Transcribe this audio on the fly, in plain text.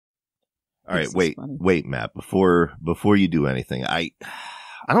All right, wait, Matt. Before you do anything, I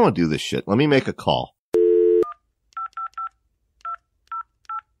don't want to do this shit. Let me make a call.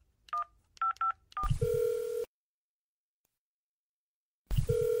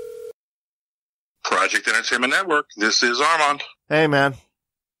 Project Entertainment Network. This is Armand. Hey, man.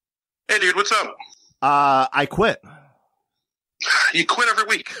 Hey, dude. What's up? I quit. You quit every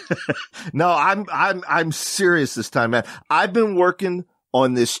week. No, I'm serious this time, man. I've been working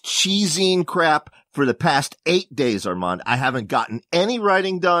on this ChiZine crap for the past 8 days, Armand. I haven't gotten any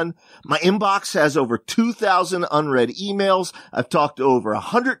writing done. My inbox has over 2,000 unread emails. I've talked to over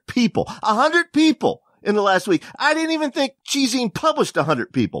 100 people in the last week. I didn't even think ChiZine published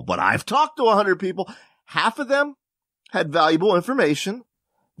 100 people, but I've talked to 100 people. Half of them had valuable information.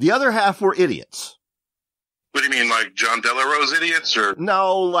 The other half were idiots. What do you mean, like John Delarose idiots, or?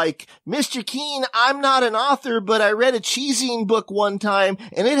 No, like, Mr. Keene, I'm not an author, but I read a ChiZine book one time,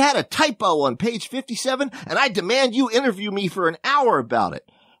 and it had a typo on page 57, and I demand you interview me for an hour about it.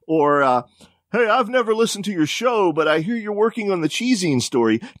 Or, hey, I've never listened to your show, but I hear you're working on the ChiZine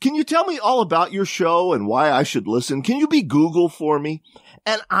story. Can you tell me all about your show and why I should listen? Can you be Google for me?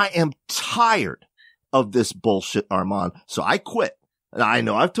 And I am tired of this bullshit, Armand, so I quit. And I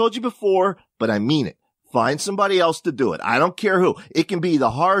know I've told you before, but I mean it. Find somebody else to do it. I don't care who. It can be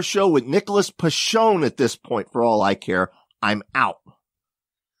the horror show with Nicholas Pachon at this point, for all I care. I'm out.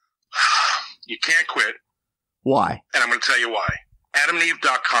 You can't quit. Why? And I'm going to tell you why.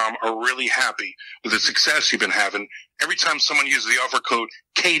 AdamandEve.com are really happy with the success you've been having every time someone uses the offer code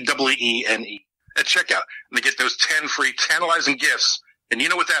KWENE at checkout. And they get those 10 free tantalizing gifts. And you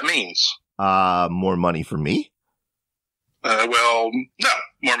know what that means? More money for me? Well, no,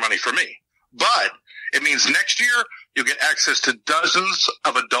 more money for me. But it means next year you'll get access to dozens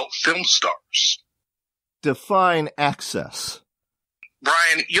of adult film stars. Define access.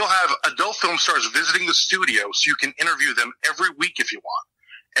 Brian, you'll have adult film stars visiting the studio so you can interview them every week if you want.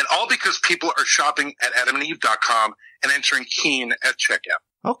 And all because people are shopping at AdamandEve.com and entering Keene at checkout.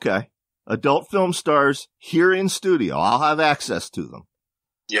 Okay. Adult film stars here in studio. I'll have access to them.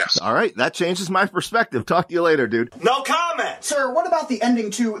 Yes. All right. That changes my perspective. Talk to you later, dude. No comment! Sir, what about the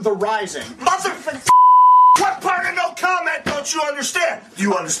ending to The Rising? Motherfucker! What part of no comment don't you understand? Do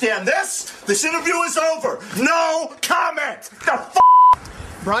you understand this? This interview is over. No comment! The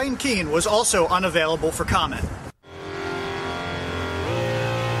Brian Keene was also unavailable for comment.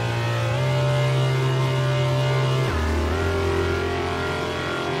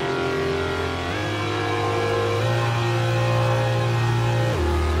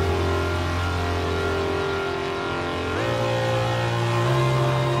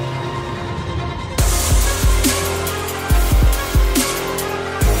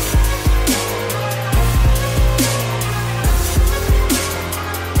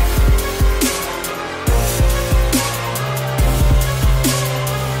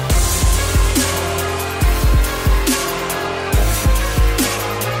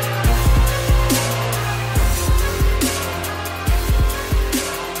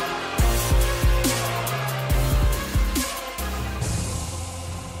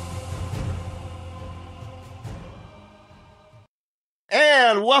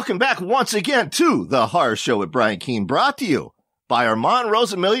 Welcome back once again to The Horror Show with Brian Keene, brought to you by Armand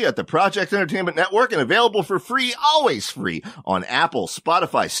Rosamilia at the Project Entertainment Network and available for free, always free, on Apple,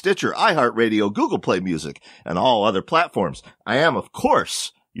 Spotify, Stitcher, iHeartRadio, Google Play Music, and all other platforms. I am, of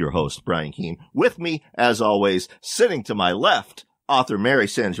course, your host, Brian Keene. With me, as always, sitting to my left, author Mary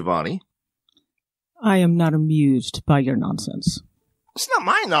Sangiovanni. I am not amused by your nonsense. It's not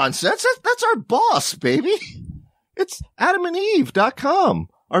my nonsense. That's our boss, baby. It's AdamandEve.com,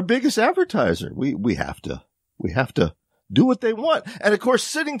 our biggest advertiser. We have to do what they want. And of course,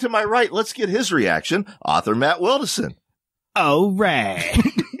 sitting to my right, let's get his reaction, author Matt Wildison. All right.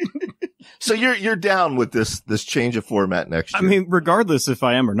 So you're down with this change of format next year? I mean, regardless if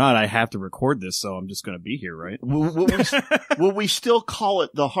I am or not, I have to record this, so I'm just going to be here, right? Will we still call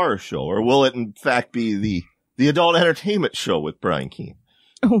it The Horror Show, or will it in fact be the Adult Entertainment Show with Brian Keene?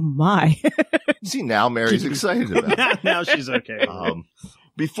 Oh my. See, now Mary's excited about it. Now she's okay.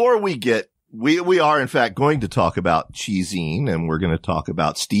 Before we are in fact going to talk about ChiZine, and we're going to talk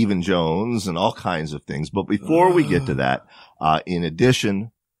about Stephen Jones and all kinds of things. But before we get to that, in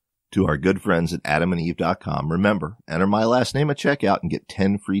addition to our good friends at AdamandEve.com, remember, enter my last name at checkout and get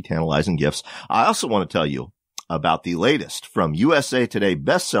 10 free tantalizing gifts. I also want to tell you about the latest from USA Today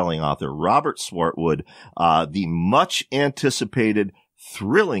best-selling author Robert Swartwood, the much anticipated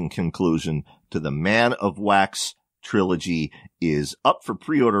thrilling conclusion to the Man of Wax trilogy is up for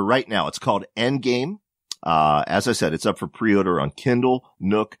pre-order right now. It's called Endgame. As I said, it's up for pre-order on Kindle,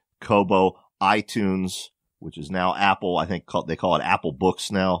 Nook, Kobo, iTunes, which is now Apple. I think they call it Apple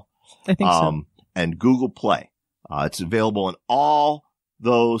Books now. I think so. And Google Play. It's available in all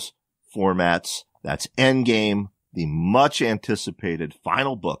those formats. That's Endgame, the much anticipated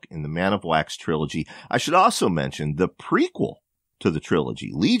final book in the Man of Wax trilogy. I should also mention the prequel to the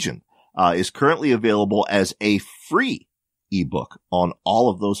trilogy, Legion, is currently available as a free ebook on all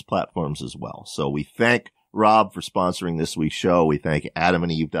of those platforms as well. So we thank Rob for sponsoring this week's show. We thank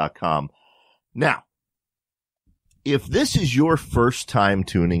AdamandEve.com. Now, if this is your first time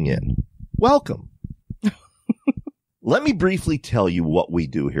tuning in, welcome. Let me briefly tell you what we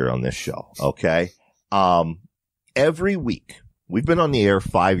do here on this show, okay? Every week, we've been on the air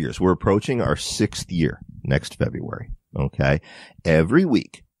 5 years. We're approaching our 6th year next February, okay? Every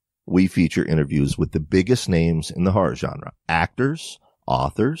week, we feature interviews with the biggest names in the horror genre. Actors,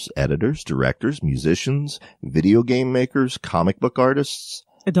 authors, editors, directors, musicians, video game makers, comic book artists.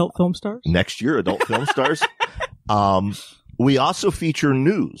 Adult film stars? Next year, adult film stars. We also feature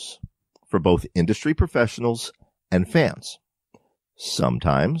news for both industry professionals and fans.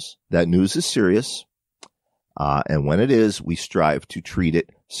 Sometimes that news is serious, and when it is, we strive to treat it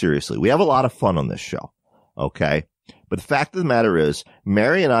seriously. We have a lot of fun on this show, okay? But the fact of the matter is,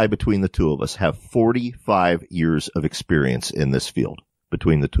 Mary and I, between the two of us, have 45 years of experience in this field,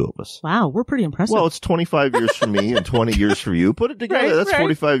 between the two of us. Wow, we're pretty impressive. Well, it's 25 years for me and 20 years for you. Put it together, that's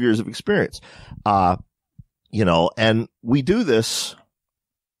 45 years of experience. And we do this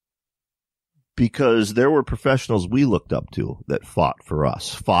because there were professionals we looked up to that fought for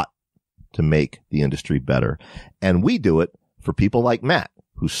us, fought to make the industry better. And we do it for people like Matt,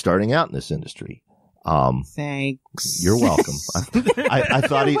 who's starting out in this industry. Thanks. You're welcome. I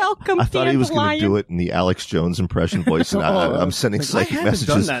thought he was going to do it in the Alex Jones impression voice, and I'm sending psychic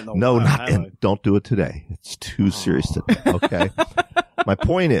messages. No, don't do it today. It's too serious today. Okay. My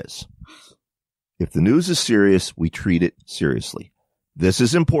point is, if the news is serious, we treat it seriously. This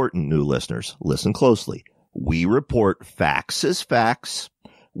is important, new listeners. Listen closely. We report facts as facts.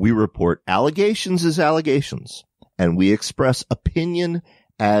 We report allegations as allegations. And we express opinion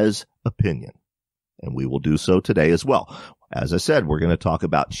as opinion. And we will do so today as well. As I said, we're going to talk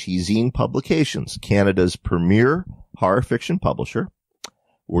about ChiZine Publications, Canada's premier horror fiction publisher.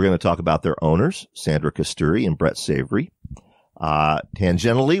 We're going to talk about their owners, Sandra Kasturi and Brett Savory.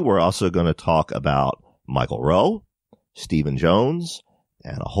 Tangentially, we're also going to talk about Michael Rowe, Stephen Jones,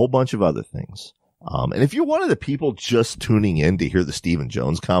 and a whole bunch of other things. And if you're one of the people just tuning in to hear the Stephen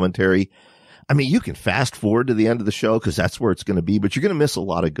Jones commentary, I mean, you can fast forward to the end of the show because that's where it's going to be, but you're going to miss a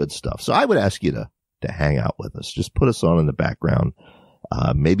lot of good stuff. So I would ask you to hang out with us. Just put us on in the background.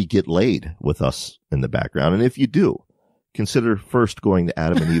 Maybe get laid with us in the background. And if you do, consider first going to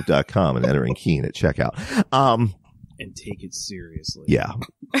AdamandEve.com and entering Keene at checkout. And take it seriously. Yeah.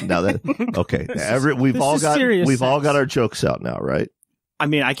 Now that, okay. We've all got our jokes out now, right? I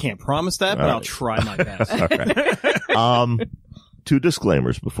mean, I can't promise that, but I'll try my best. All right. 2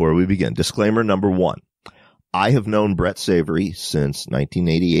 disclaimers before we begin. Disclaimer number 1. I have known Brett Savory since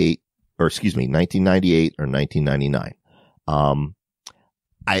 1998 or 1999.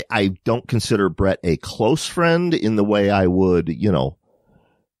 I don't consider Brett a close friend in the way I would,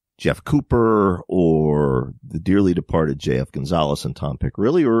 Jeff Cooper or the dearly departed J.F. Gonzalez and Tom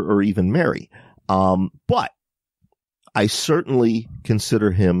Piccirilli or even Mary. But I certainly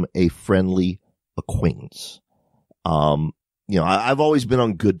consider him a friendly acquaintance. I've always been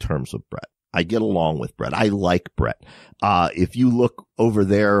on good terms with Brett. I get along with Brett. I like Brett. If you look over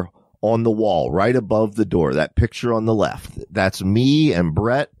there on the wall, right above the door, that picture on the left, that's me and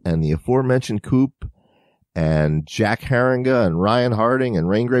Brett and the aforementioned Coop and Jack Haringa and Ryan Harding and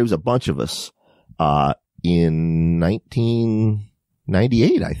Rain Graves, a bunch of us, in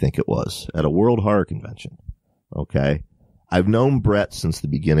 1998, I think it was, at a World Horror Convention. Okay. I've known Brett since the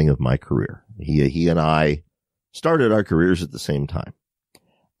beginning of my career. He and I started our careers at the same time.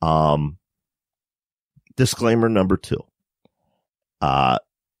 Disclaimer number 2.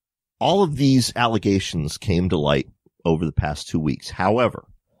 All of these allegations came to light over the past 2 weeks. However,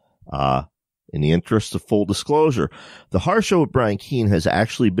 in the interest of full disclosure, the Horror Show with Brian Keene has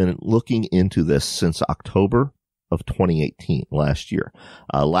actually been looking into this since October of 2018, last year.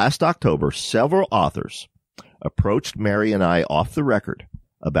 Last October, several authors approached Mary and I off the record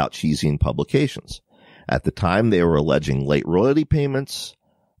about ChiZine Publications. At the time, they were alleging late royalty payments,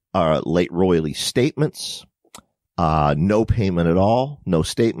 late royalty statements, no payment at all, no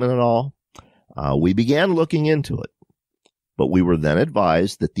statement at all. We began looking into it, but we were then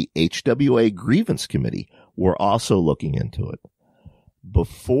advised that the HWA Grievance Committee were also looking into it.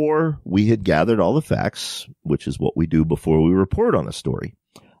 Before we had gathered all the facts, which is what we do before we report on a story,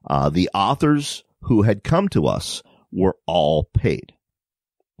 The authors who had come to us were all paid.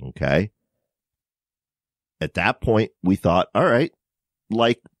 Okay. At that point, we thought, all right,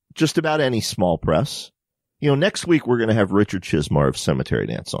 like just about any small press, next week we're going to have Richard Chismar of Cemetery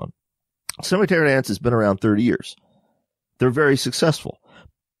Dance on. Cemetery Dance has been around 30 years. They're very successful.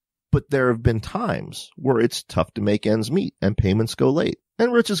 But there have been times where it's tough to make ends meet and payments go late.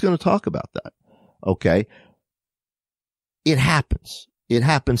 And Rich is going to talk about that. Okay. It happens. It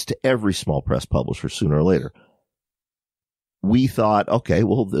happens to every small press publisher sooner or later. We thought, okay,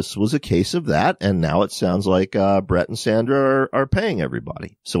 well, this was a case of that. And now it sounds like Brett and Sandra are paying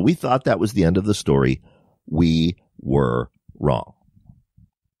everybody. So we thought that was the end of the story. We were wrong.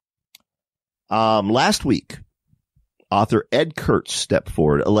 Last week, author Ed Kurtz stepped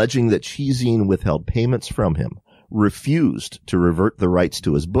forward alleging that ChiZine withheld payments from him, refused to revert the rights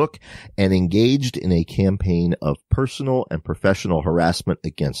to his book, and engaged in a campaign of personal and professional harassment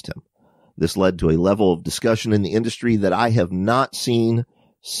against him. This led to a level of discussion in the industry that I have not seen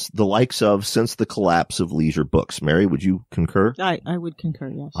the likes of since the collapse of Leisure Books. Mary, would you concur? I would concur,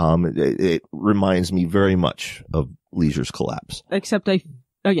 yes. It reminds me very much of Leisure's collapse. Except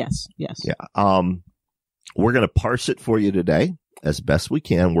yes. Yeah. We're going to parse it for you today as best we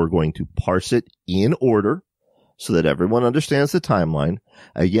can. We're going to parse it in order so that everyone understands the timeline.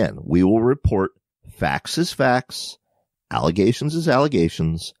 Again, we will report facts as facts, allegations as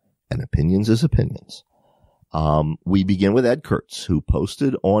allegations, and opinions as opinions. We begin with Ed Kurtz, who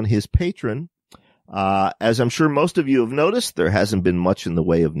posted on his Patreon. As I'm sure most of you have noticed, there hasn't been much in the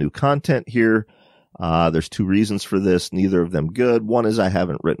way of new content here. There's two reasons for this, neither of them good. One is I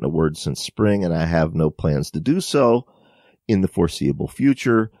haven't written a word since spring, and I have no plans to do so in the foreseeable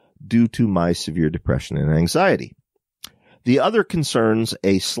future due to my severe depression and anxiety. The other concerns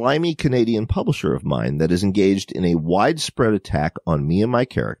a slimy Canadian publisher of mine that is engaged in a widespread attack on me and my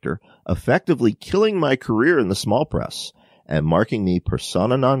character, effectively killing my career in the small press and marking me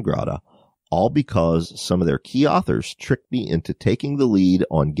persona non grata, all because some of their key authors tricked me into taking the lead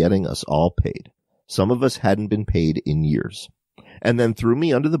on getting us all paid. Some of us hadn't been paid in years, and then threw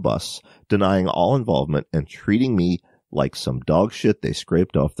me under the bus, denying all involvement and treating me like some dog shit they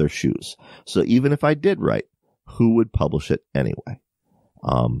scraped off their shoes. So even if I did write, who would publish it anyway?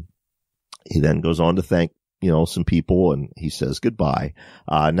 He then goes on to thank, some people, and he says goodbye.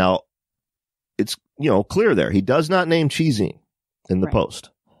 Now it's, clear there. He does not name ChiZine in the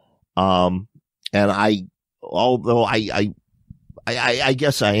post. And although I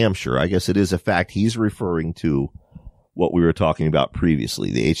guess I am sure, I guess it is a fact he's referring to what we were talking about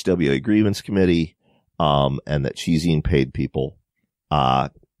previously, the HWA grievance committee, and that ChiZine paid people.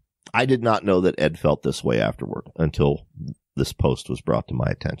 I did not know that Ed felt this way afterward until this post was brought to my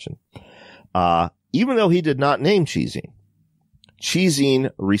attention. Even though he did not name ChiZine,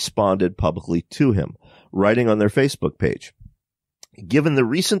 ChiZine responded publicly to him, writing on their Facebook page, "Given the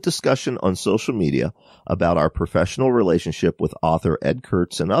recent discussion on social media about our professional relationship with author Ed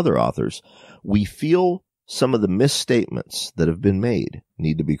Kurtz and other authors, we feel some of the misstatements that have been made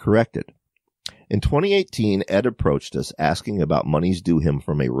need to be corrected. In 2018, Ed approached us asking about monies due him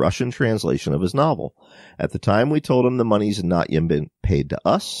from a Russian translation of his novel. At the time, we told him the monies had not yet been paid to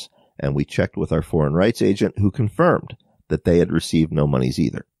us, and we checked with our foreign rights agent, who confirmed that they had received no monies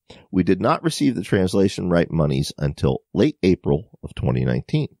either. We did not receive the translation right monies until late April of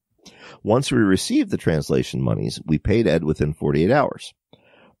 2019. Once we received the translation monies, we paid Ed within 48 hours.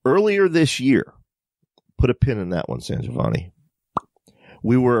 Earlier this year," put a pin in that one, San Giovanni,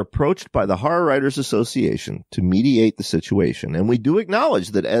 "we were approached by the Horror Writers Association to mediate the situation, and we do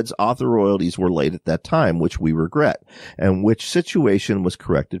acknowledge that Ed's author royalties were late at that time, which we regret, and which situation was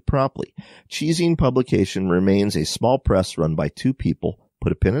corrected promptly. ChiZine Publication remains a small press run by two people,"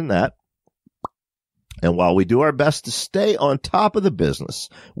 put a pin in that, "and while we do our best to stay on top of the business,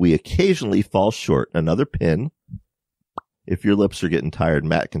 we occasionally fall short." Another pin. If your lips are getting tired,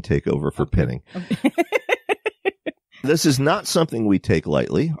 Matt can take over for pinning. Okay. "This is not something we take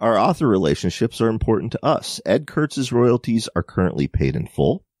lightly. Our author relationships are important to us. Ed Kurtz's royalties are currently paid in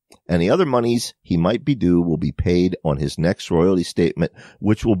full. Any other monies he might be due will be paid on his next royalty statement,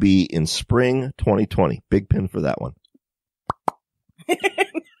 which will be in spring 2020. Big pin for that one.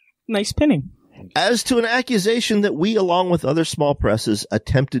 Nice pinning. "As to an accusation that we, along with other small presses,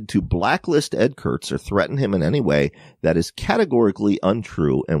 attempted to blacklist Ed Kurtz or threaten him in any way, that is categorically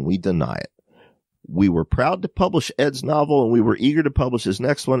untrue, and we deny it. We were proud to publish Ed's novel, and we were eager to publish his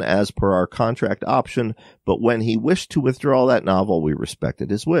next one as per our contract option, but when he wished to withdraw that novel, we respected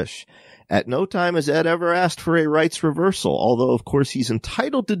his wish. At no time has Ed ever asked for a rights reversal, although of course he's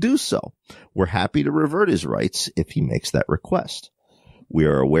entitled to do so. We're happy to revert his rights if he makes that request. We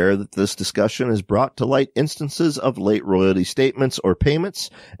are aware that this discussion has brought to light instances of late royalty statements or payments,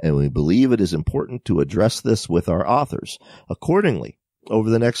 and we believe it is important to address this with our authors. Accordingly, over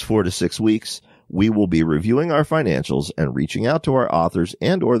the next 4 to 6 weeks, we will be reviewing our financials and reaching out to our authors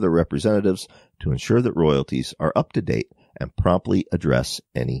and or their representatives to ensure that royalties are up to date and promptly address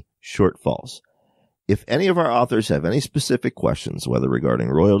any shortfalls. If any of our authors have any specific questions, whether regarding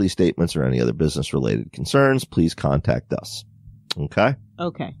royalty statements or any other business-related concerns, please contact us. Okay?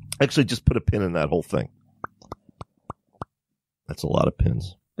 Okay. Actually, just put a pin in that whole thing. That's a lot of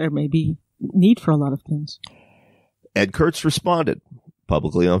pins. There may be need for a lot of pins. Ed Kurtz responded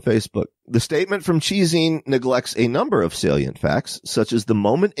publicly on Facebook. The statement from ChiZine neglects a number of salient facts, such as the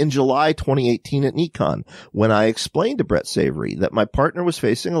moment in July 2018 at Nikon, when I explained to Brett Savory that my partner was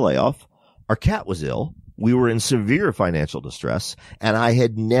facing a layoff, our cat was ill, we were in severe financial distress, and I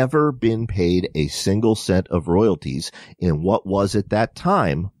had never been paid a single cent of royalties in what was at that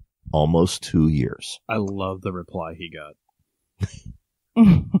time almost 2 years. I love the reply he got.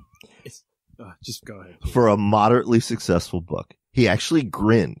 Just go ahead. Please. For a moderately successful book. He actually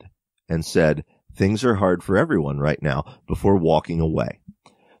grinned and said, "Things are hard for everyone right now," before walking away.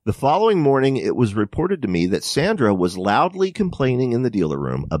 The following morning, it was reported to me that Sandra was loudly complaining in the dealer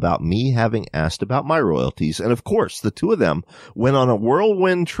room about me having asked about my royalties, and of course, the two of them went on a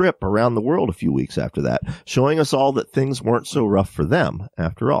whirlwind trip around the world a few weeks after that, showing us all that things weren't so rough for them,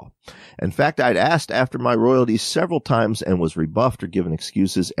 after all. In fact, I'd asked after my royalties several times and was rebuffed or given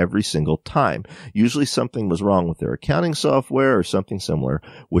excuses every single time. Usually something was wrong with their accounting software or something similar,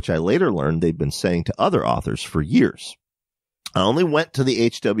 which I later learned they'd been saying to other authors for years. I only went to the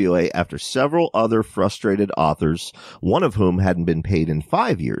HWA after several other frustrated authors, one of whom hadn't been paid in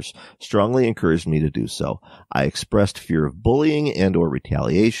 5 years, strongly encouraged me to do so. I expressed fear of bullying and or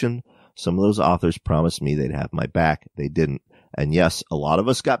retaliation. Some of those authors promised me they'd have my back. They didn't. And yes, a lot of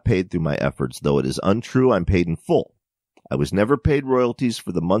us got paid through my efforts, though it is untrue I'm paid in full. I was never paid royalties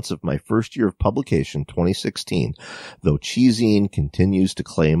for the months of my first year of publication, 2016, though ChiZine continues to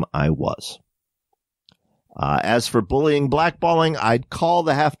claim I was. As for bullying, blackballing, I'd call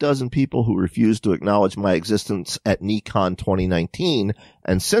the half dozen people who refused to acknowledge my existence at Nikon 2019,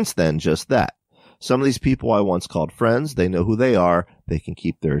 and since then, just that. Some of these people I once called friends. They know who they are. They can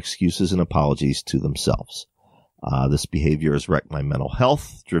keep their excuses and apologies to themselves. This behavior has wrecked my mental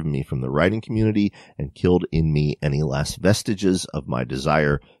health, driven me from the writing community, and killed in me any last vestiges of my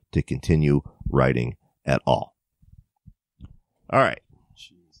desire to continue writing at all. All right.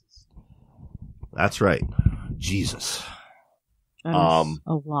 That's right. Jesus. That is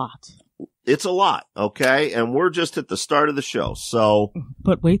a lot. It's a lot, okay? And we're just at the start of the show. So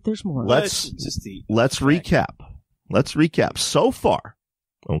But wait, there's more. let's recap. Let's recap. So far,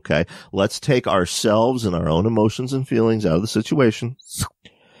 okay, let's take ourselves and our own emotions and feelings out of the situation.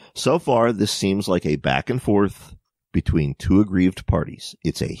 So far, this seems like a back and forth between two aggrieved parties.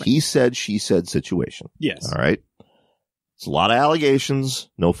 It's a he said, she said situation. Yes. All right? It's a lot of allegations,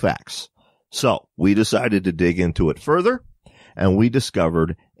 no facts. So we decided to dig into it further, and we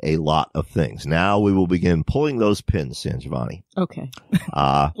discovered a lot of things. Now we will begin pulling those pins, San Giovanni. Okay.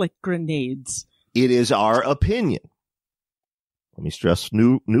 Like grenades. It is our opinion. Let me stress,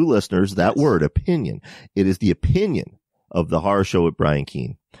 new listeners, that word, opinion. It is the opinion of the Horror Show with Brian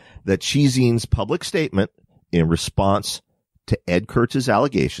Keene that ChiZine's public statement in response to Ed Kurtz's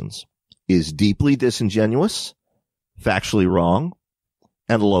allegations is deeply disingenuous, factually wrong,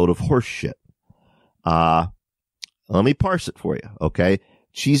 and a load of horse shit. Let me parse it for you, okay?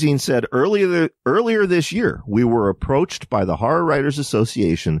 ChiZine said earlier this year, we were approached by the Horror Writers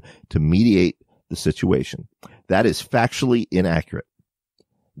Association to mediate the situation. That is factually inaccurate.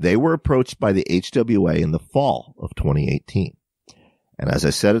 They were approached by the HWA in the fall of 2018. And as I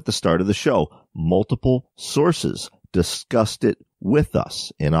said at the start of the show, multiple sources discussed it with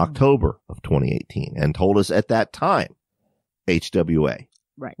us in October of 2018 and told us at that time HWA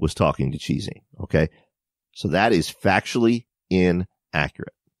was talking to ChiZine. Okay. So that is factually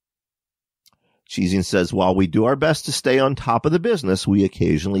inaccurate. ChiZine says, while we do our best to stay on top of the business, we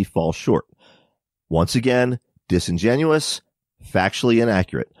occasionally fall short. Once again, disingenuous, factually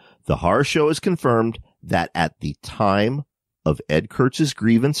inaccurate. The Horror Show has confirmed that at the time of Ed Kurtz's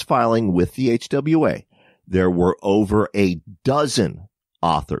grievance filing with the HWA, there were over a dozen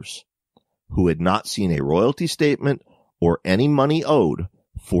authors who had not seen a royalty statement or any money owed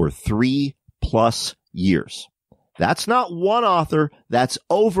for 3+ years. That's not one author. That's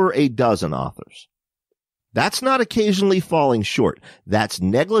over a dozen authors. That's not occasionally falling short. That's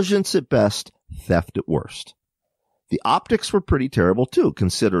negligence at best, theft at worst. The optics were pretty terrible too,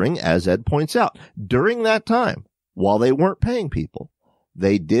 considering, as Ed points out, during that time, while they weren't paying people,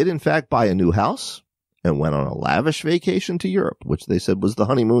 They did, in fact, buy a new house and went on a lavish vacation to Europe, which they said was the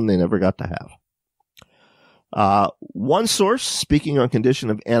honeymoon they never got to have. One source, speaking on condition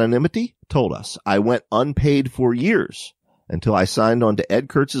of anonymity, told us, I went unpaid for years until I signed on to Ed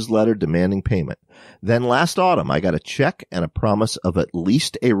Kurtz's letter demanding payment. Then last autumn, I got a check and a promise of at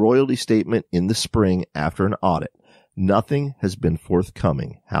least a royalty statement in the spring after an audit. Nothing has been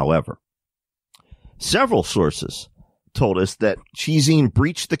forthcoming, however. Several sources told us that ChiZine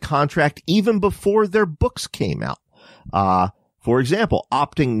breached the contract even before their books came out. For example,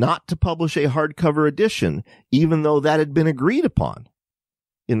 opting not to publish a hardcover edition, even though that had been agreed upon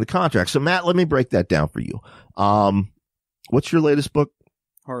in the contract. So, Matt, let me break that down for you. What's your latest book?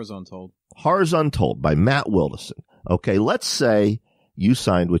 Horizontal. Horizontal by Matt Wildison. Okay, let's say you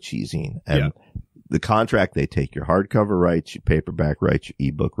signed with ChiZine, and the contract, they take your hardcover rights, your paperback rights, your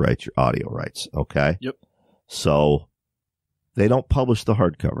ebook rights, your audio rights. Okay? Yep. So they don't publish the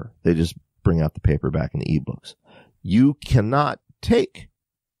hardcover. They just bring out the paperback and the ebooks. You cannot take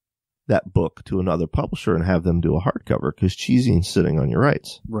that book to another publisher and have them do a hardcover because ChiZine's sitting on your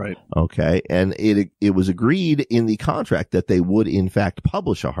rights. Right. Okay. And it was agreed in the contract that they would, in fact,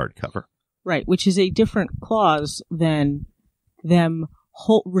 publish a hardcover. Right, which is a different clause than them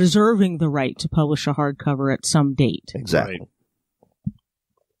reserving the right to publish a hardcover at some date. Exactly. Right.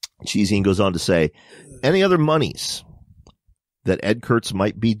 ChiZine goes on to say, any other monies that Ed Kurtz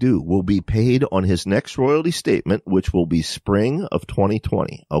might be due will be paid on his next royalty statement, which will be spring of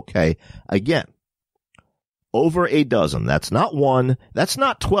 2020. Okay. Again, over a dozen. That's not one. That's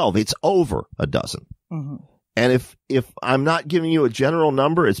not 12. It's over a dozen. Mm-hmm. And if I'm not giving you a general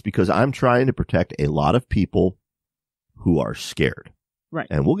number, it's because I'm trying to protect a lot of people who are scared. Right.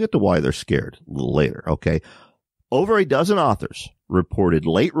 And we'll get to why they're scared a little later. Okay. Over a dozen authors reported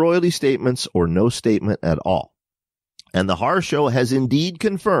late royalty statements or no statement at all. And the Horror Show has indeed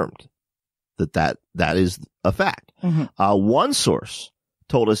confirmed that is a fact. Mm-hmm. One source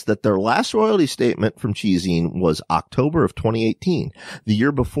told us that their last royalty statement from ChiZine was October of 2018. The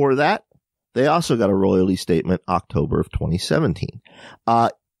year before that, they also got a royalty statement October of 2017.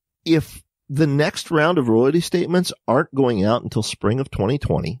 If the next round of royalty statements aren't going out until spring of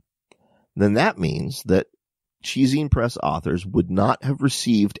 2020, then that means that ChiZine Press authors would not have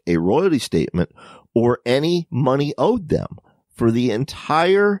received a royalty statement or any money owed them for the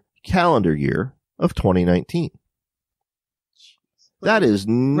entire calendar year of 2019. That is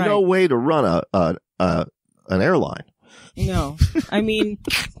no way to run an airline. No. I mean,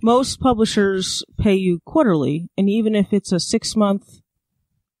 most publishers pay you quarterly, and even if it's a 6-month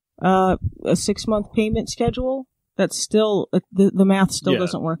payment schedule, that's still the math still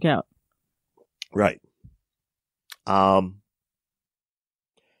doesn't work out. Right.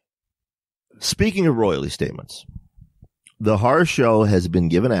 Speaking of royalty statements, the Horror Show has been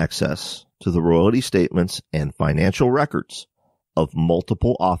given access to the royalty statements and financial records of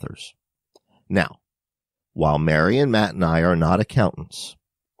multiple authors. Now, while Mary and Matt and I are not accountants,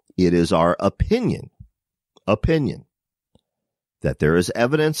 it is our opinion that there is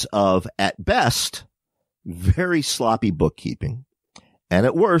evidence of, at best, very sloppy bookkeeping, and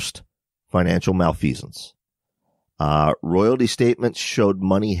at worst, financial malfeasance. Royalty statements showed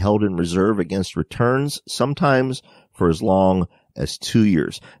money held in reserve against returns, sometimes for as long as 2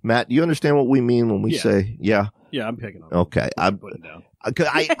 years. Matt, do you understand what we mean when we say, yeah? Yeah, I'm picking up. Okay. I'm putting down.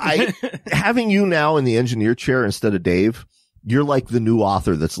 I having you now in the engineer chair instead of Dave, you're like the new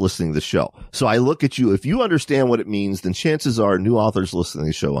author that's listening to the show. So I look at you. If you understand what it means, then chances are new authors listening to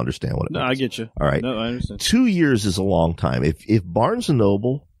the show understand what it means. No, I get you. All right. No, I understand. 2 years is a long time. If Barnes &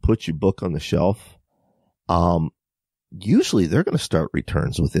 Noble puts your book on the shelf, usually they're going to start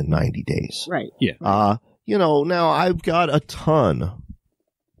returns within 90 days. Right. Yeah. Now I've got a ton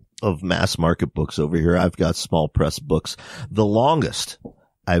of mass market books over here. I've got small press books. The longest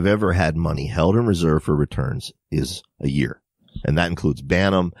I've ever had money held in reserve for returns is a year. And that includes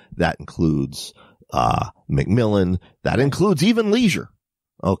Bantam. That includes, Macmillan. That includes even Leisure.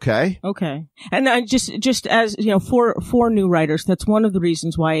 Okay. Okay. And I just as, for new writers, that's one of the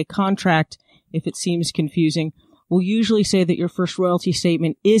reasons why a contract, if it seems confusing, will usually say that your first royalty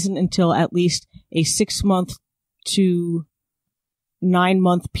statement isn't until at least a 6-month to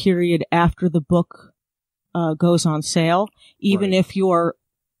 9-month period after the book goes on sale, even if your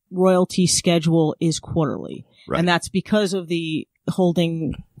royalty schedule is quarterly. Right. And that's because of the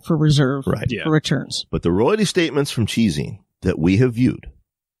holding for reserve for returns. But the royalty statements from ChiZine that we have viewed,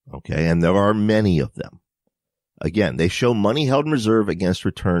 okay, and there are many of them, again, they show money held in reserve against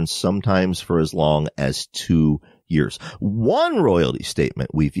returns sometimes for as long as 2 years. One royalty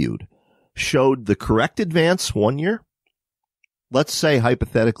statement we viewed showed the correct advance 1 year let's say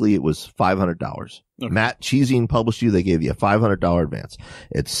hypothetically it was $500. Okay. Matt, ChiZine published you. They gave you a $500 advance.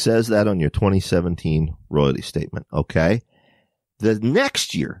 It says that on your 2017 royalty statement. Okay. The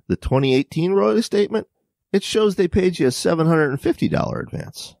next year, the 2018 royalty statement, it shows they paid you a $750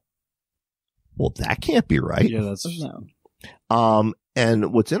 advance. Well, that can't be right. Yeah, that's No.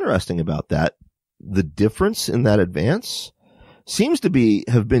 And what's interesting about that, the difference in that advance seems to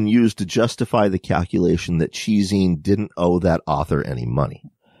have been used to justify the calculation that ChiZine didn't owe that author any money.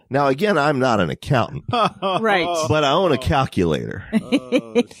 Now, again, I'm not an accountant, Right. but I own a calculator.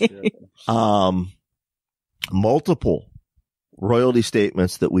 Oh, shit. Multiple royalty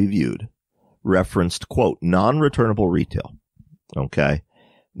statements that we viewed referenced, quote, non-returnable retail. Okay.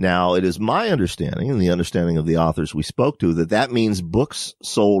 Now, it is my understanding and the understanding of the authors we spoke to that means books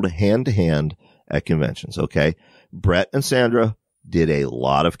sold hand to hand at conventions. Okay. Brett and Sandra did a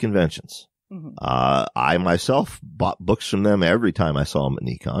lot of conventions. Mm-hmm. I myself bought books from them every time I saw them at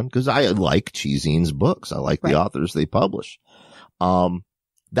Nikon because I like ChiZine's books. I like the authors they publish.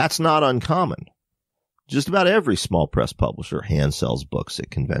 That's not uncommon. Just about every small press publisher hand sells books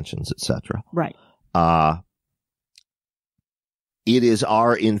at conventions, etc. Right. It is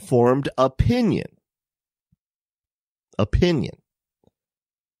our informed opinion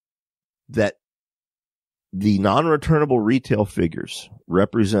that the non-returnable retail figures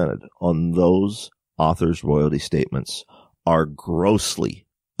represented on those authors' royalty statements are grossly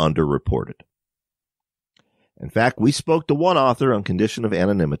underreported. In fact, we spoke to one author on condition of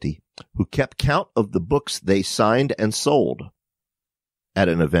anonymity who kept count of the books they signed and sold at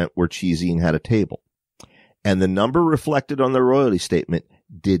an event where ChiZine had a table. And the number reflected on their royalty statement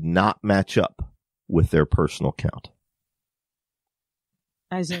did not match up with their personal count.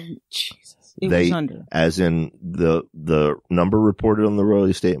 As in, Jesus. It was under. As in the number reported on the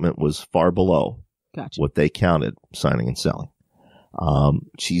royalty statement was far below what they counted signing and selling.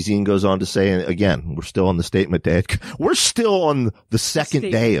 ChiZine goes on to say, and again, we're still on the statement day. We're still on the second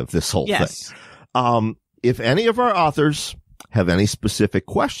day of this whole thing. If any of our authors have any specific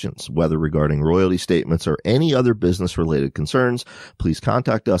questions, whether regarding royalty statements or any other business related concerns, please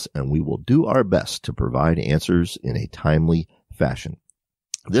contact us and we will do our best to provide answers in a timely fashion.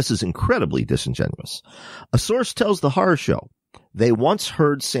 This is incredibly disingenuous. A source tells the Horror Show they once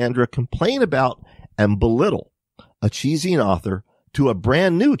heard Sandra complain about and belittle a ChiZine author to a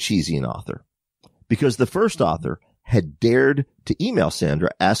brand new ChiZine author because the first author had dared to email Sandra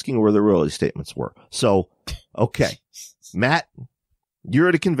asking where the royalty statements were. So, okay, Matt, you're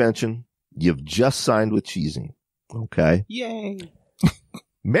at a convention. You've just signed with ChiZine. Okay. Yay.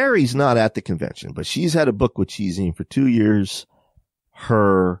 Mary's not at the convention, but she's had a book with ChiZine for 2 years.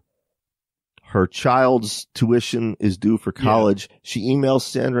 Her child's tuition is due for college. Yeah. She emails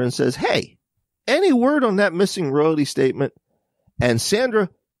Sandra and says, hey, any word on that missing royalty statement? And Sandra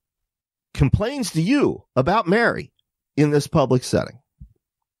complains to you about Mary in this public setting.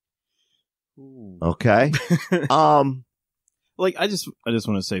 Okay. Like, I just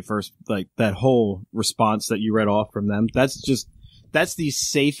want to say first, like, that whole response that you read off from them, that's the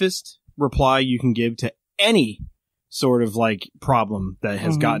safest reply you can give to any sort of like problem that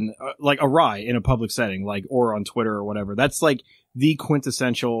has gotten like awry in a public setting, like, or on Twitter or whatever. That's like the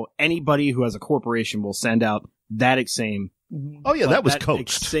quintessential. Anybody who has a corporation will send out that same. Oh yeah, that was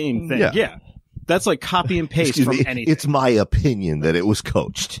coached. Same thing. Yeah. That's like copy and paste from anything. It's my opinion that it was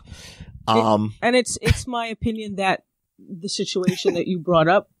coached. And it's my opinion that the situation that you brought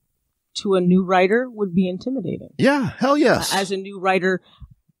up to a new writer would be intimidating. Yeah, hell yes. As a new writer,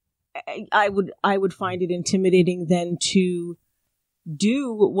 I would find it intimidating then to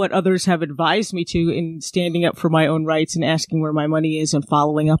do what others have advised me to in standing up for my own rights and asking where my money is and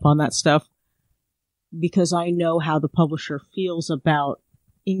following up on that stuff, because I know how the publisher feels about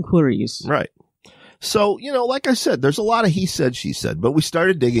inquiries. Right. So, like I said, there's a lot of he said, she said, but we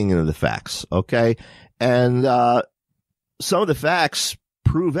started digging into the facts. Okay. And, some of the facts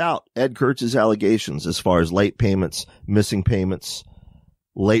prove out Ed Kurtz's allegations as far as late payments, missing payments,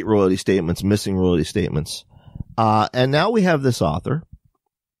 late royalty statements, missing royalty statements. And now we have this author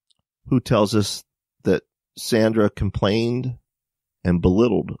who tells us that Sandra complained and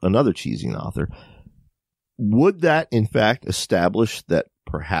belittled another ChiZine author. Would that, in fact, establish that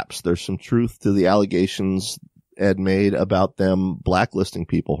perhaps there's some truth to the allegations Ed made about them blacklisting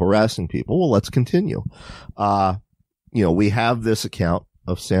people, harassing people? Well, let's continue. We have this account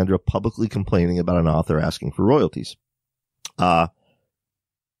of Sandra publicly complaining about an author asking for royalties.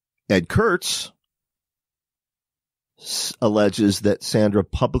 Ed Kurtz alleges that Sandra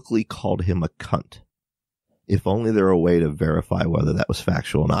publicly called him a cunt If only there were a way to verify whether that was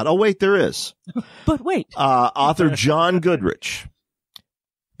factual or not. Oh, wait, there is. But wait. Author John Goodrich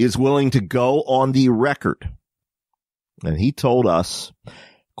is willing to go on the record. And he told us,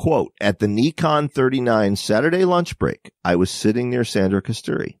 quote, at the Nikon 39 Saturday lunch break, I was sitting near Sandra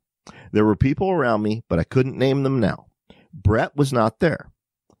Casturi. There were people around me, but I couldn't name them now. Brett was not there.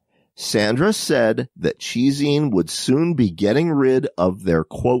 Sandra said that ChiZine would soon be getting rid of their,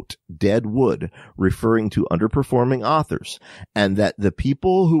 quote, dead wood, referring to underperforming authors, and that the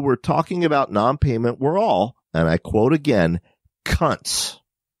people who were talking about non-payment were all, and I quote again, cunts.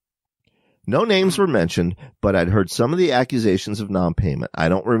 No names were mentioned, but I'd heard some of the accusations of non-payment. I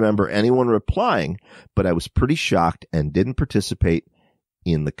don't remember anyone replying, but I was pretty shocked and didn't participate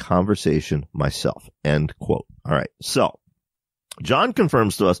in the conversation myself, end quote. All right, so John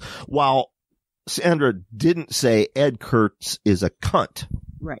confirms to us, while Sandra didn't say Ed Kurtz is a cunt.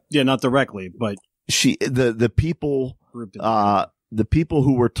 Right. Yeah, not directly, but the people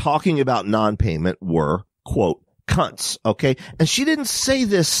who were talking about non-payment were, quote, cunts. Okay. And she didn't say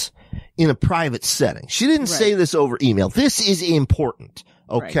this in a private setting. She didn't say this over email. This is important.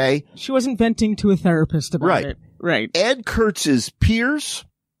 Okay. Right. She wasn't venting to a therapist about it. Right. Ed Kurtz's peers,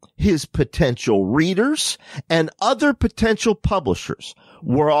 his potential readers, and other potential publishers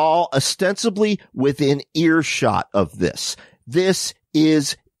were all ostensibly within earshot of this. This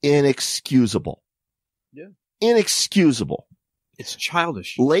is inexcusable. Yeah. Inexcusable. It's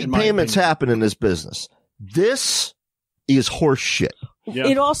childish. Late payments happen in this business. This is horse shit. Yeah.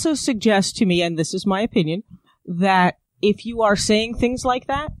 It also suggests to me, and this is my opinion, that if you are saying things like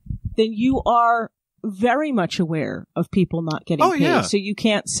that, then you are very much aware of people not getting paid. Yeah. So you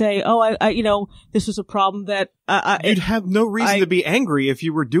can't say, I this was a problem that you'd have no reason to be angry if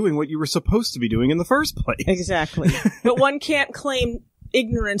you were doing what you were supposed to be doing in the first place. Exactly. But one can't claim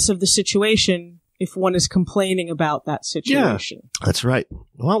ignorance of the situation if one is complaining about that situation. Yeah, that's right.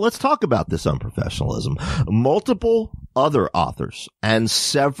 Well, let's talk about this unprofessionalism. Multiple other authors and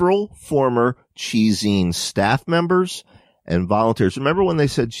several former ChiZine staff members and volunteers. Remember when they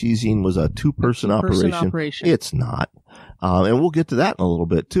said ChiZine was a two-person operation? It's not. And we'll get to that in a little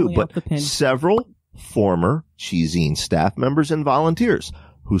bit too. But several former ChiZine staff members and volunteers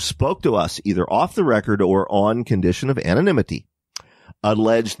who spoke to us either off the record or on condition of anonymity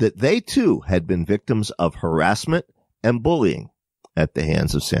alleged that they too had been victims of harassment and bullying at the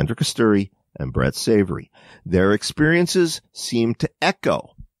hands of Sandra Casturi and Brett Savory. Their experiences seemed to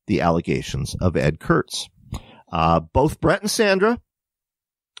echo the allegations of Ed Kurtz. Both Brett and Sandra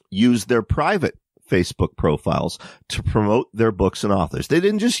used their private Facebook profiles to promote their books and authors. They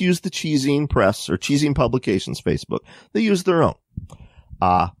didn't just use the ChiZine Press or ChiZine Publications Facebook. They used their own.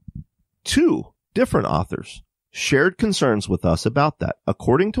 Two different authors shared concerns with us about that.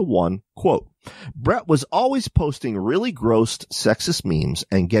 According to one, quote, Brett was always posting really gross sexist memes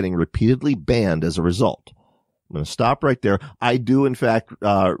and getting repeatedly banned as a result. I'm going to stop right there. I do, in fact,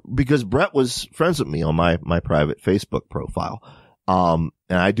 because Brett was friends with me on my private Facebook profile. And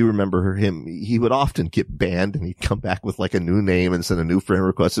I do remember him. He would often get banned and he'd come back with like a new name and send a new friend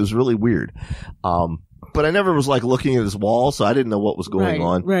request. It was really weird. But I never was like looking at his wall, so I didn't know what was going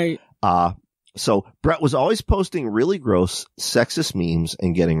on. Right. So Brett was always posting really gross sexist memes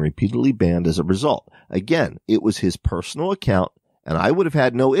and getting repeatedly banned as a result. Again, it was his personal account, and I would have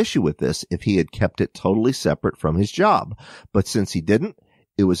had no issue with this if he had kept it totally separate from his job. But since he didn't,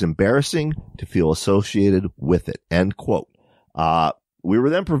 it was embarrassing to feel associated with it. End quote. We were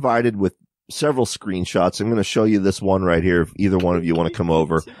then provided with several screenshots. I'm going to show you this one right here if either one of you want to come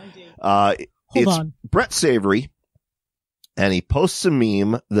over. Hold on. Brett Savory, and he posts a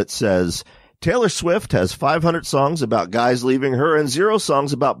meme that says, Taylor Swift has 500 songs about guys leaving her and 0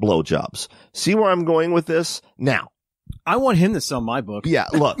 songs about blowjobs. See where I'm going with this? Now, I want him to sell my book. Yeah,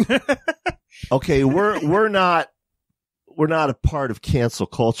 look. Okay, we're not a part of cancel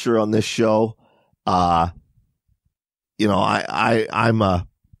culture on this show. I'm a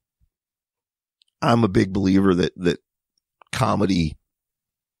big believer that comedy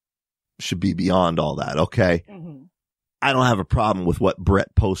should be beyond all that, okay? Mm-hmm. I don't have a problem with what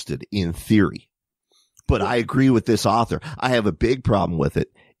Brett posted in theory, but I agree with this author. I have a big problem with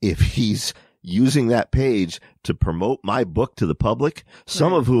it if he's using that page to promote my book to the public,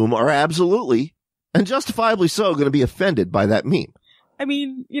 some of whom are absolutely and justifiably so going to be offended by that meme. I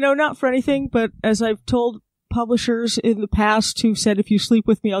mean, not for anything, but as I've told publishers in the past who've said, if you sleep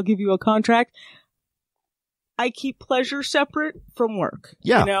with me, I'll give you a contract. I keep pleasure separate from work.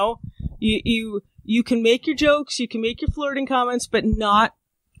 Yeah. You can make your jokes, you can make your flirting comments, but not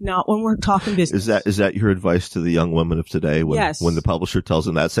Not when we're talking business. Is that your advice to the young women of today? When, Yes. When the publisher tells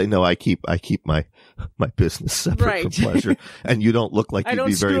them that, say, no, I keep my business separate Right. from pleasure, and you don't look like you'd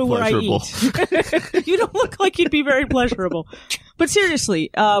be very pleasurable. You don't look like you'd be very pleasurable. But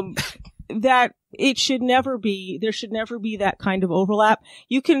seriously, that it should never be, there should never be that kind of overlap.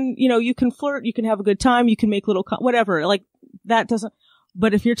 You can flirt, you can have a good time, you can make little, whatever, like that doesn't,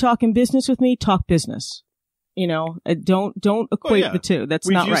 but if you're talking business with me, talk business. Don't equate the two. That's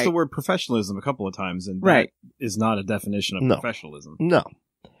not right. We've used the word professionalism a couple of times, and that is not a definition of professionalism. No.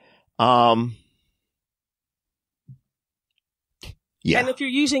 Yeah. And if you're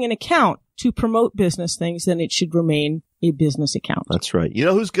using an account to promote business things, then it should remain a business account. That's right. You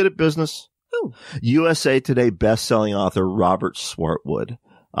know who's good at business? Who? USA Today best-selling author Robert Swartwood.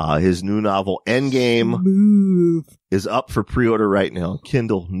 His new novel, Endgame, is up for pre-order right now on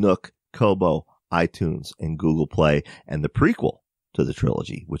Kindle, Nook, Kobo, iTunes, and Google Play. And the prequel to the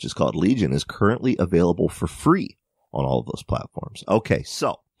trilogy, which is called Legion, is currently available for free on all of those platforms. Okay,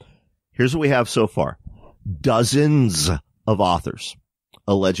 so here's what we have so far. Dozens of authors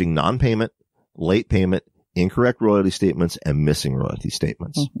alleging non-payment, late payment, incorrect royalty statements, and missing royalty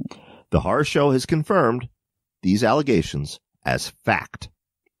statements. Mm-hmm. The Horror Show has confirmed these allegations as fact.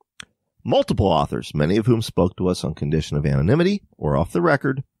 Multiple authors, many of whom spoke to us on condition of anonymity or off the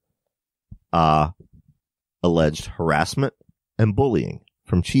record, alleged harassment and bullying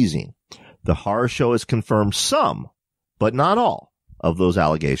from ChiZine. The Horror Show has confirmed some, but not all, of those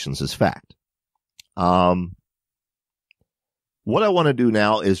allegations as fact. What I want to do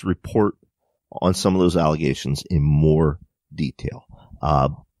now is report on some of those allegations in more detail.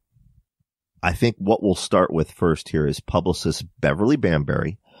 I think what we'll start with first here is publicist Beverly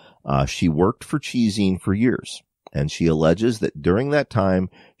Bambury. She worked for ChiZine for years, and she alleges that during that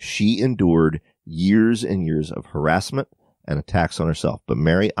time, she endured years and years of harassment and attacks on herself. But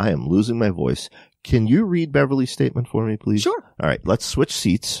Mary, I am losing my voice. Can you read Beverly's statement for me, please? Sure. All right, let's switch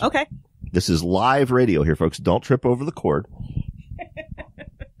seats. Okay. This is live radio here, folks. Don't trip over the cord.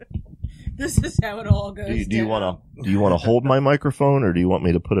 This is how it all goes. Do you want to hold my microphone, or do you want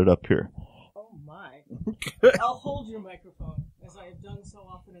me to put it up here? Oh my! I'll hold your microphone, as I have done so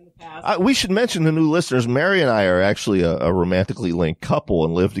often in the past. We should mention to new listeners, Mary and I are actually a romantically linked couple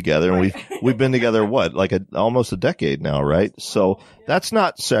and live together, and we've been together almost a decade now, right? So that's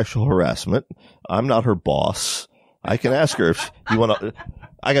not sexual harassment. I'm not her boss. I can ask her if you want to.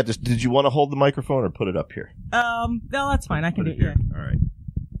 I got this. Did you want to hold the microphone or put it up here? No, that's fine. I can do it here. All right.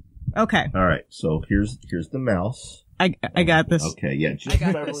 Okay. All right. So here's the mouse. I got this. Okay. Yeah. Just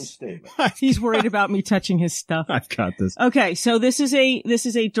Beverly's statement. He's worried about me touching his stuff. I've got this. Okay. So this is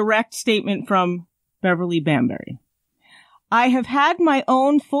a direct statement from Beverly Bambury. I have had my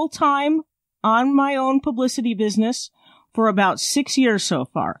own full-time on my own publicity business for about 6 years so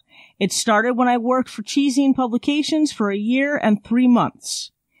far. It started when I worked for ChiZine Publications for 1 year and 3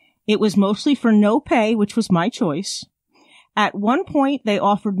 months. It was mostly for no pay, which was my choice. At one point, they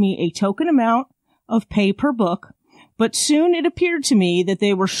offered me a token amount of pay per book, but soon it appeared to me that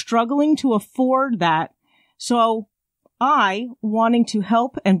they were struggling to afford that. So I, wanting to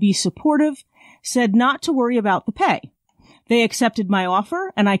help and be supportive, said not to worry about the pay. They accepted my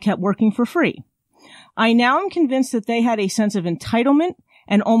offer, and I kept working for free. I now am convinced that they had a sense of entitlement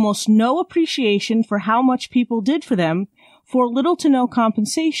and almost no appreciation for how much people did for them for little to no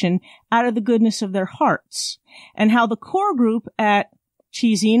compensation out of the goodness of their hearts, and how the core group at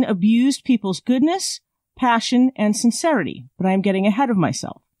ChiZine abused people's goodness, passion, and sincerity. But I am getting ahead of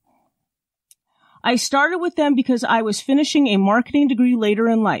myself. I started with them because I was finishing a marketing degree later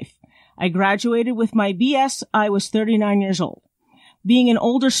in life. I graduated with my BS. I was 39 years old. Being an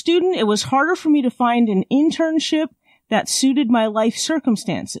older student, it was harder for me to find an internship that suited my life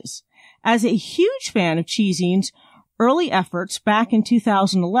circumstances. As a huge fan of ChiZine's early efforts back in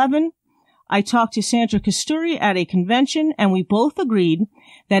 2011, I talked to Sandra Kasturi at a convention, and we both agreed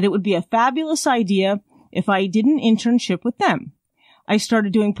that it would be a fabulous idea if I did an internship with them. I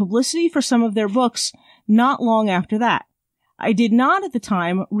started doing publicity for some of their books not long after that. I did not at the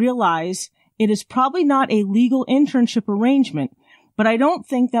time realize it is probably not a legal internship arrangement, but I don't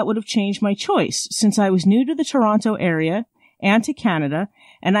think that would have changed my choice since I was new to the Toronto area and to Canada,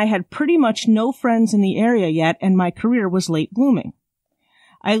 and I had pretty much no friends in the area yet, and my career was late blooming.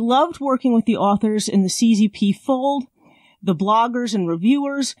 I loved working with the authors in the CZP fold, the bloggers and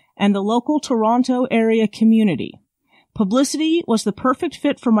reviewers, and the local Toronto area community. Publicity was the perfect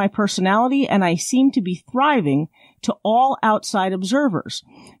fit for my personality, and I seemed to be thriving to all outside observers.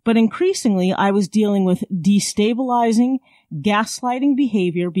 But increasingly, I was dealing with destabilizing, gaslighting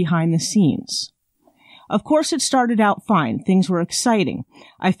behavior behind the scenes. Of course, it started out fine. Things were exciting.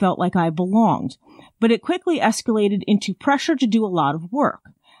 I felt like I belonged. But it quickly escalated into pressure to do a lot of work.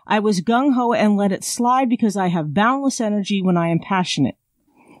 I was gung-ho and let it slide because I have boundless energy when I am passionate.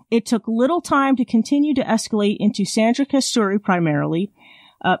 It took little time to continue to escalate into Sandra Casturi primarily,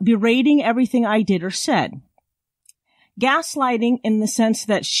 berating everything I did or said. Gaslighting in the sense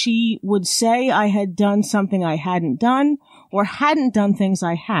that she would say I had done something I hadn't done or hadn't done things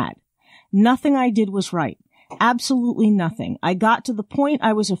I had. Nothing I did was right. Absolutely nothing. I got to the point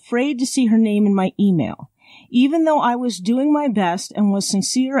I was afraid to see her name in my email. Even though I was doing my best and was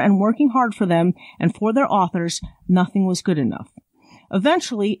sincere and working hard for them and for their authors, nothing was good enough.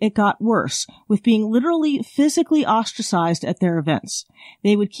 Eventually, it got worse, with being literally physically ostracized at their events.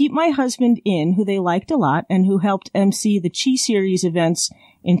 They would keep my husband in, who they liked a lot and who helped MC the Chi Series events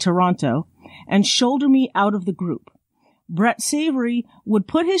in Toronto, and shoulder me out of the group. Brett Savory would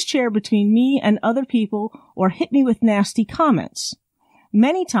put his chair between me and other people or hit me with nasty comments.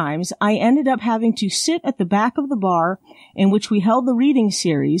 Many times, I ended up having to sit at the back of the bar in which we held the reading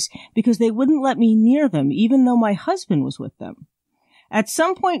series because they wouldn't let me near them, even though my husband was with them. At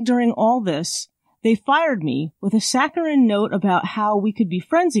some point during all this, they fired me with a saccharine note about how we could be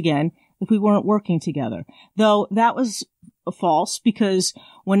friends again if we weren't working together. Though that was false because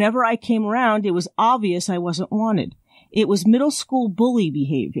whenever I came around, it was obvious I wasn't wanted. It was middle school bully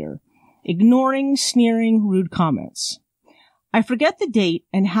behavior, ignoring, sneering, rude comments. I forget the date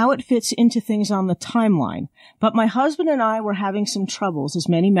and how it fits into things on the timeline, but my husband and I were having some troubles, as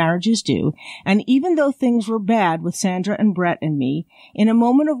many marriages do, and even though things were bad with Sandra and Brett and me, in a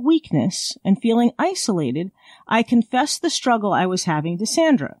moment of weakness and feeling isolated, I confessed the struggle I was having to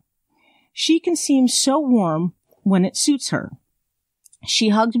Sandra. She can seem so warm when it suits her. She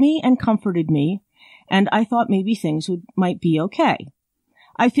hugged me and comforted me, and I thought maybe things might be okay.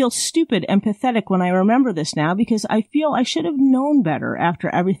 I feel stupid and pathetic when I remember this now because I feel I should have known better after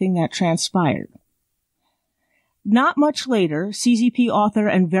everything that transpired. Not much later, CZP author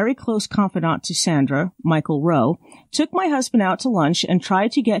and very close confidant to Sandra, Michael Rowe, took my husband out to lunch and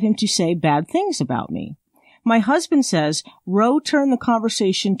tried to get him to say bad things about me. My husband says Rowe turned the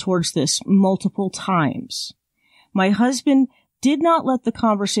conversation towards this multiple times. My husband did not let the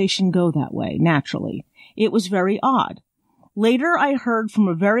conversation go that way, naturally. It was very odd. Later, I heard from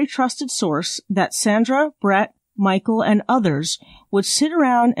a very trusted source that Sandra, Brett, Michael, and others would sit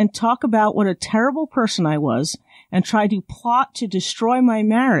around and talk about what a terrible person I was and try to plot to destroy my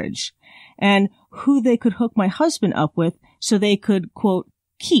marriage and who they could hook my husband up with so they could, quote,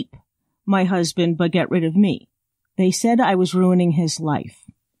 keep my husband but get rid of me. They said I was ruining his life.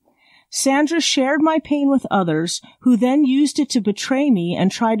 Sandra shared my pain with others who then used it to betray me and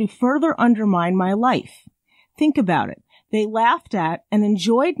try to further undermine my life. Think about it. They laughed at and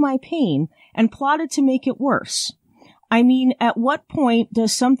enjoyed my pain and plotted to make it worse. I mean, at what point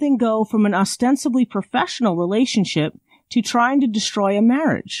does something go from an ostensibly professional relationship to trying to destroy a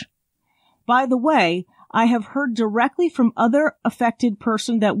marriage? By the way, I have heard directly from other affected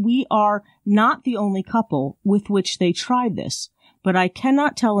person that we are not the only couple with which they tried this, but I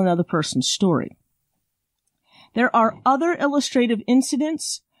cannot tell another person's story. There are other illustrative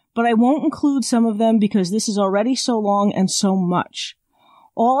incidents, but I won't include some of them because this is already so long and so much.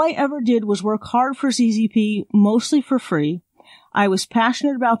 All I ever did was work hard for CZP, mostly for free. I was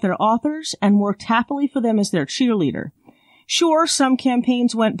passionate about their authors and worked happily for them as their cheerleader. Sure, some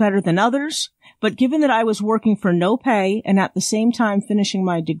campaigns went better than others, but given that I was working for no pay and at the same time finishing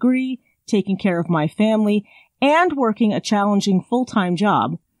my degree, taking care of my family, and working a challenging full-time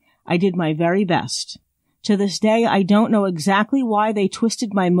job, I did my very best. To this day, I don't know exactly why they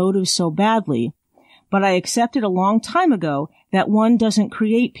twisted my motives so badly, but I accepted a long time ago that one doesn't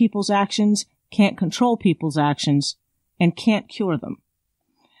create people's actions, can't control people's actions, and can't cure them.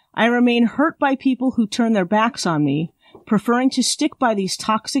 I remain hurt by people who turn their backs on me, preferring to stick by these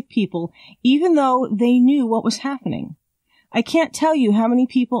toxic people even though they knew what was happening. I can't tell you how many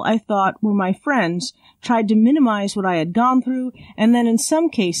people I thought were my friends tried to minimize what I had gone through and then in some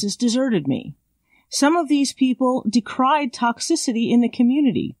cases deserted me. Some of these people decried toxicity in the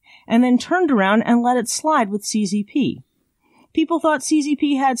community and then turned around and let it slide with CZP. People thought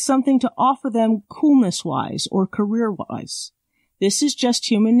CZP had something to offer them coolness-wise or career-wise. This is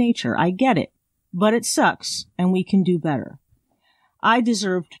just human nature. I get it. But it sucks, and we can do better. I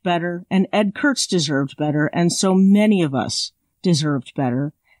deserved better, and Ed Kurtz deserved better, and so many of us deserved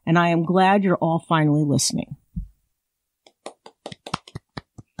better, and I am glad you're all finally listening.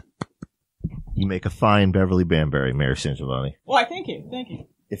 You make a fine Beverly Banbury, Mayor San Giovanni. Why, thank you, thank you.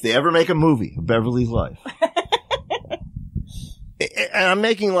 If they ever make a movie of Beverly's life. and I'm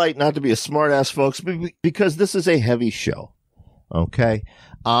making light not to be a smart ass, folks, because this is a heavy show. Okay.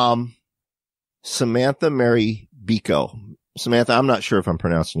 Samantha Mary Biko. Samantha, I'm not sure if I'm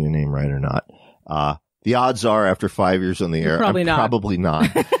pronouncing your name right or not. The odds are after 5 years on the air, Probably not. Probably not.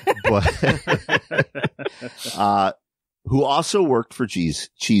 But, who also worked for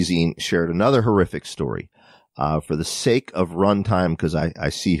ChiZine, shared another horrific story. For the sake of runtime, because I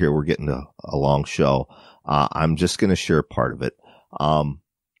see here we're getting a long show, I'm just going to share part of it.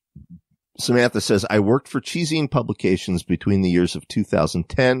 Samantha says, I worked for ChiZine Publications between the years of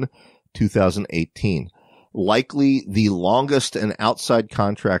 2010, 2018. Likely the longest an outside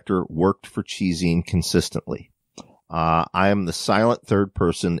contractor worked for ChiZine consistently. I am the silent third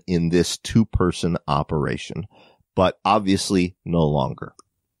person in this 2-person operation, but obviously no longer.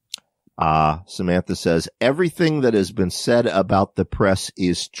 Samantha says, everything that has been said about the press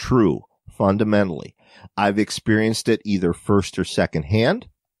is true, fundamentally. I've experienced it either first or second hand.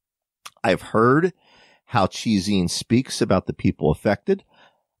 I've heard how ChiZine speaks about the people affected.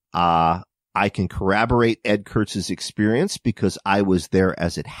 I can corroborate Ed Kurtz's experience because I was there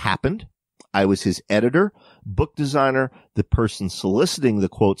as it happened. I was his editor, book designer, the person soliciting the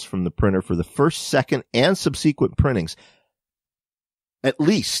quotes from the printer for the first, second, and subsequent printings. At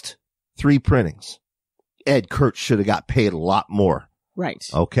least 3 printings. Ed Kurtz should have got paid a lot more. Right.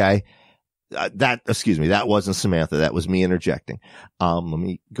 Okay. That wasn't Samantha. That was me interjecting. Let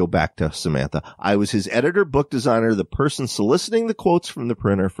me go back to Samantha. I was his editor, book designer, the person soliciting the quotes from the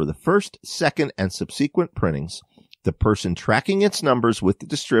printer for the first, second, and subsequent printings, the person tracking its numbers with the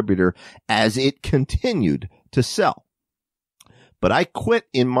distributor as it continued to sell. But I quit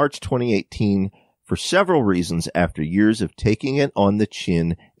in March 2018 for several reasons after years of taking it on the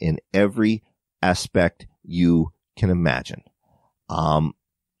chin in every aspect you can imagine.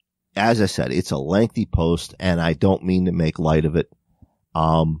 As I said, it's a lengthy post, and I don't mean to make light of it.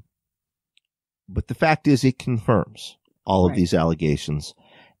 But the fact is, it confirms all of these allegations,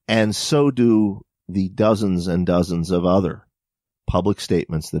 and so do the dozens and dozens of other public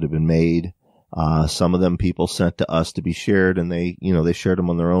statements that have been made. Some of them people sent to us to be shared, and they shared them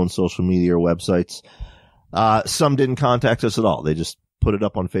on their own social media or websites. Some didn't contact us at all. They just put it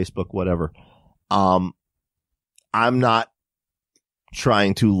up on Facebook, whatever. I'm not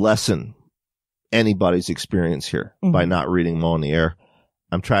trying to lessen anybody's experience here by not reading them on the air.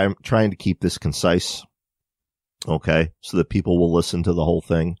 I'm trying to keep this concise, okay, so that people will listen to the whole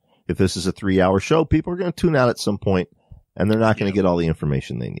thing. If this is a 3-hour show, people are going to tune out at some point, and they're not going to get all the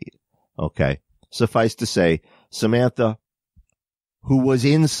information they need, okay? Suffice to say, Samantha, who was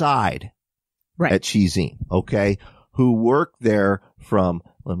inside at ChiZine, okay, who worked there from,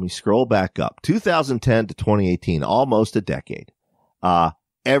 let me scroll back up, 2010 to 2018, almost a decade.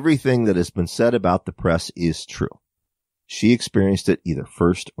 Everything that has been said about the press is true. She experienced it either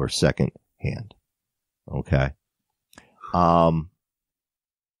first or second hand. Okay.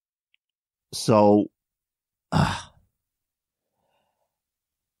 So,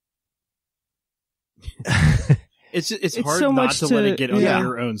 it's hard so not to let it get under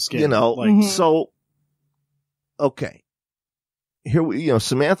your own skin. So, okay. Here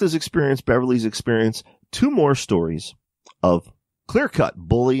Samantha's experience, Beverly's experience, 2 more stories of clear-cut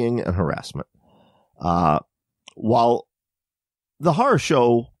bullying and harassment. While the horror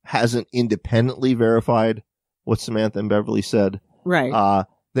show hasn't independently verified what Samantha and Beverly said, right?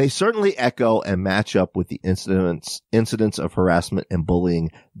 They certainly echo and match up with the incidents of harassment and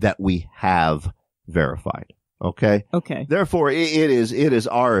bullying that we have verified. Okay. Okay. Therefore, it is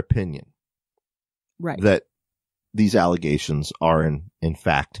our opinion, right, that these allegations are in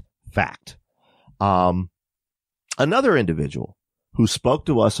fact. Another individual who spoke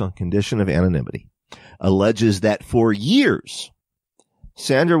to us on condition of anonymity alleges that for years,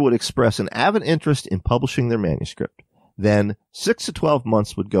 Sandra would express an avid interest in publishing their manuscript. Then 6 to 12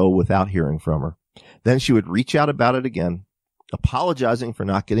 months would go without hearing from her. Then she would reach out about it again, apologizing for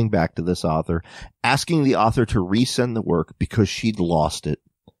not getting back to this author, asking the author to resend the work because she'd lost it.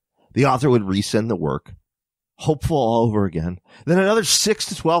 The author would resend the work, hopeful all over again. Then another 6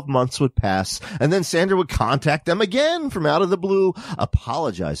 to 12 months would pass, and then Sandra would contact them again from out of the blue,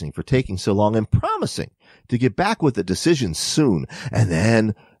 apologizing for taking so long and promising to get back with a decision soon. And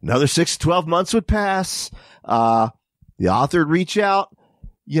then another 6 to 12 months would pass. The author would reach out,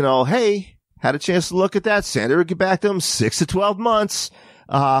 hey, had a chance to look at that. Sandra would get back to them 6 to 12 months.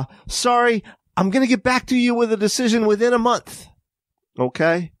 Sorry, I'm going to get back to you with a decision within a month.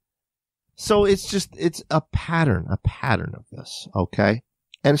 Okay. So it's a pattern of this. Okay.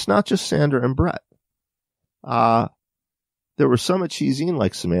 And it's not just Sandra and Brett. There were some at ChiZine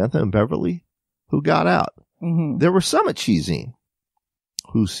like Samantha and Beverly who got out. Mm-hmm. There were some at ChiZine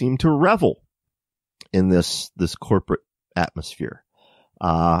who seem to revel in this corporate atmosphere.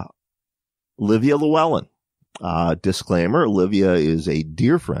 Livia Llewellyn. Disclaimer, Livia is a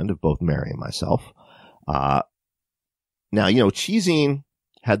dear friend of both Mary and myself. Now, ChiZine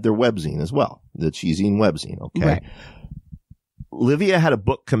had their webzine as well, the ChiZine webzine, okay? Right. Livia had a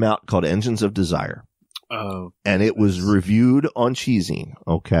book come out called Engines of Desire. Oh. And it was reviewed on ChiZine,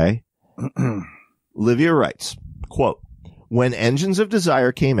 okay? Livia writes, quote, when Engines of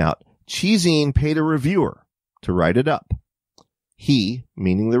Desire came out, ChiZine paid a reviewer to write it up. He,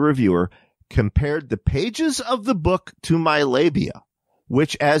 meaning the reviewer, compared the pages of the book to my labia,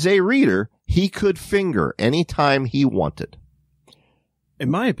 which as a reader, he could finger anytime he wanted. In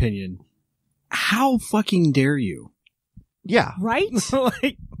my opinion, how fucking dare you? Yeah. Right?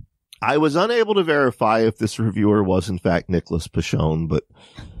 Like, I was unable to verify if this reviewer was in fact Nicholas Pichon, but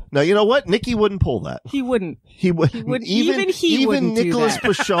now you know what? Nicky wouldn't pull that. He wouldn't. He would. Even he wouldn't do Nicholas that.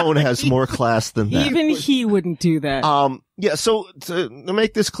 Pichon has more class than that. Even he wouldn't do that. Yeah. So to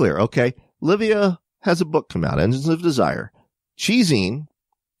make this clear, okay, Livia has a book come out, Engines of Desire. ChiZine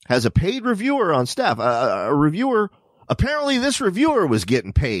has a paid reviewer on staff. A reviewer. Apparently, this reviewer was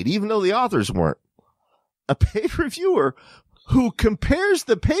getting paid, even though the authors weren't. A paid reviewer who compares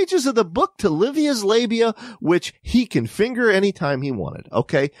the pages of the book to Livia's labia, which he can finger anytime he wanted.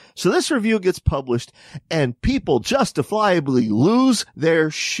 Okay. So this review gets published and people justifiably lose their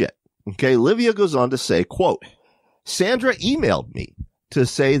shit. Okay. Livia goes on to say, quote, Sandra emailed me to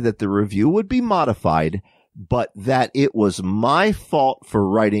say that the review would be modified, but that it was my fault for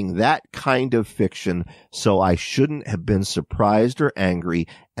writing that kind of fiction, so I shouldn't have been surprised or angry,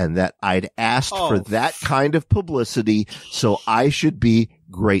 and that I'd asked for that kind of publicity, so I should be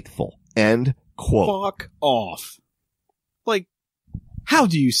grateful. End quote. fuck off. Like, how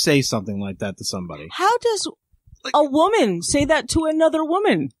do you say something like that to somebody? How does a woman say that to another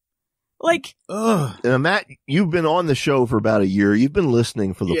woman? Like, ugh. Matt, you've been on the show for about a year. You've been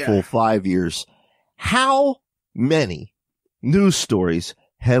listening for the full 5 years. How many news stories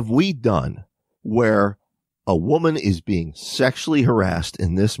have we done where a woman is being sexually harassed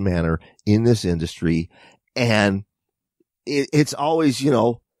in this manner in this industry? And it's always,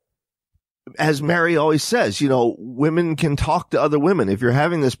 as Mary always says, women can talk to other women. If you're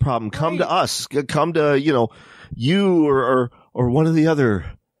having this problem, come to us, come to, you or one of the other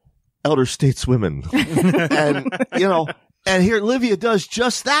elder stateswomen. And here Livia does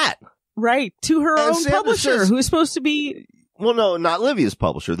just that. right, to her And own Sandra publisher, says- who's supposed to be... Well, no, not Livia's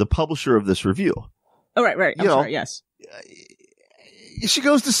publisher, the publisher of this review. Oh, right. I'm sorry, yes. She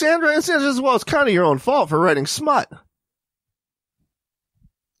goes to Sandra and Sandra says, well, it's kind of your own fault for writing smut.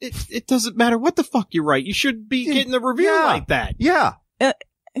 It doesn't matter what the fuck you write. You should be getting a review like that. Yeah.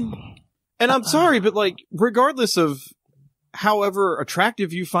 And I'm sorry, but like, regardless of however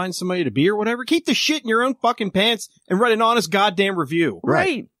attractive you find somebody to be or whatever, keep the shit in your own fucking pants and write an honest goddamn review.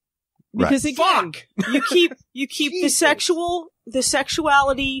 Right. Because again, you keep the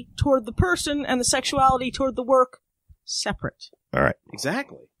sexuality toward the person and the sexuality toward the work separate. All right.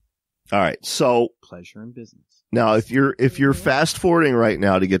 Exactly. All right. So Pleasure in business. now if you're fast forwarding right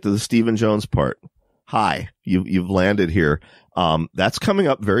now to get to the Stephen Jones part, hi, you've landed here. That's coming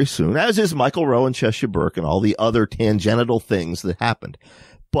up very soon, as is Michael Rowe and Cheshire Burke and all the other tangential things that happened.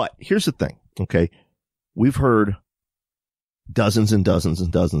 But here's the thing. Okay. We've heard dozens and dozens and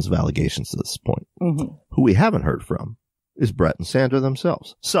dozens of allegations to this point. Mm-hmm. Who we haven't heard from is Brett and Sandra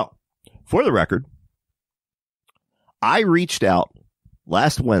themselves. So, for the record, I reached out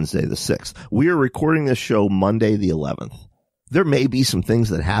last Wednesday, the 6th. We are recording this show Monday, the 11th. There may be some things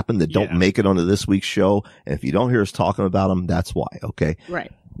that happen that don't make it onto this week's show. And if you don't hear us talking about them, that's why. Okay.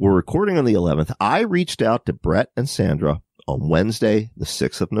 Right. We're recording on the 11th. I reached out to Brett and Sandra on Wednesday, the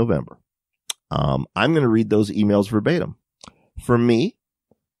 6th of November. I'm going to read those emails verbatim. From me,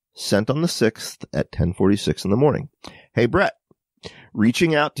 sent on the 6th at 10:46 in the morning. Hey, Brett,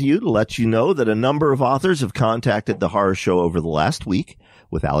 reaching out to you to let you know that a number of authors have contacted the horror show over the last week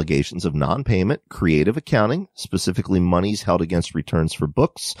with allegations of non-payment, creative accounting, specifically monies held against returns for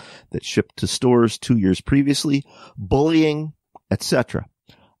books that shipped to stores 2 years previously, bullying, etc.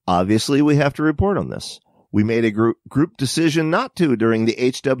 Obviously, we have to report on this. We made a group decision not to during the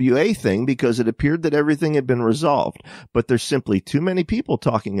HWA thing because it appeared that everything had been resolved, but there's simply too many people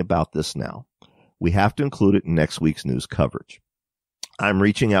talking about this now. We have to include it in next week's news coverage. I'm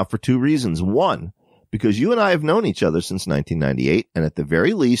reaching out for two reasons. One, because you and I have known each other since 1998, and at the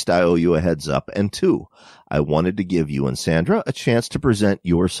very least, I owe you a heads up. And two, I wanted to give you and Sandra a chance to present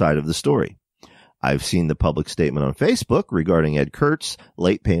your side of the story. I've seen the public statement on Facebook regarding Ed Kurtz,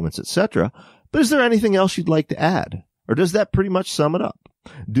 late payments, etc., but is there anything else you'd like to add? Or does that pretty much sum it up?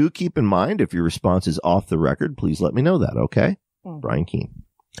 Do keep in mind, if your response is off the record, please let me know that, okay? Brian Keene.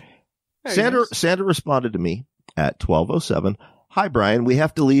 Sandra responded to me at 12:07. Hi, Brian. We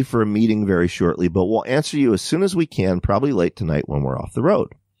have to leave for a meeting very shortly, but we'll answer you as soon as we can, probably late tonight when we're off the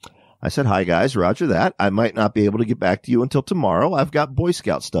road. I said, hi, guys. Roger that. I might not be able to get back to you until tomorrow. I've got Boy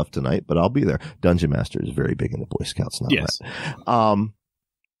Scout stuff tonight, but I'll be there. Dungeon Master is very big into Boy Scouts now. Yes. Right?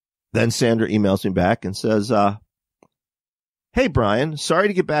 Then Sandra emails me back and says, hey, Brian, sorry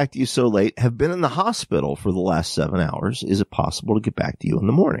to get back to you so late. Have been in the hospital for the last 7 hours. Is it possible to get back to you in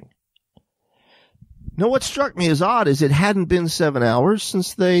the morning? Now, what struck me as odd is it hadn't been 7 hours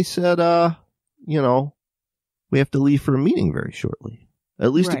since they said, we have to leave for a meeting very shortly.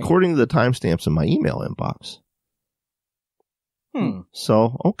 At least according to the timestamps in my email inbox.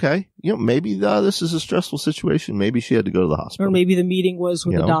 So, okay. Maybe this is a stressful situation. Maybe she had to go to the hospital. Or maybe the meeting was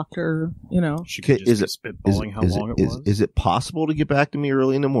with the doctor, She could just be spitballing how long it was. Is it possible to get back to me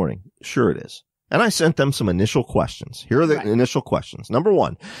early in the morning? Sure it is. And I sent them some initial questions. Here are the initial questions. Number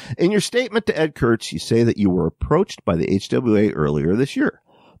 1, in your statement to Ed Kurtz, you say that you were approached by the HWA earlier this year.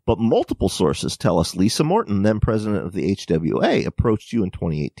 But multiple sources tell us Lisa Morton, then president of the HWA, approached you in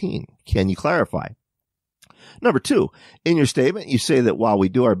 2018. Can you clarify? Number 2, in your statement, you say that while we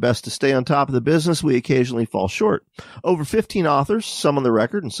do our best to stay on top of the business, we occasionally fall short. Over 15 authors, some on the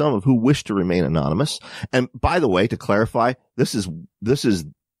record and some of who wish to remain anonymous. And by the way, to clarify, this is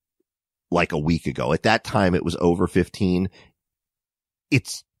like a week ago. At that time, it was over 15.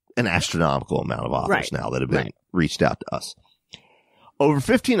 It's an astronomical amount of authors now that have been reached out to us. Over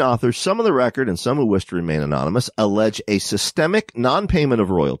 15 authors, some on the record and some who wish to remain anonymous, allege a systemic non-payment of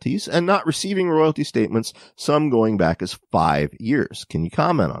royalties and not receiving royalty statements, some going back as 5 years. Can you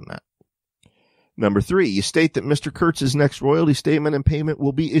comment on that? Number 3, you state that Mr. Kurtz's next royalty statement and payment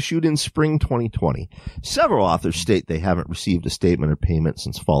will be issued in spring 2020. Several authors state they haven't received a statement or payment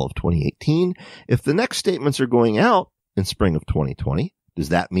since fall of 2018. If the next statements are going out in spring of 2020, does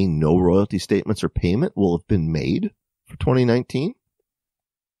that mean no royalty statements or payment will have been made for 2019?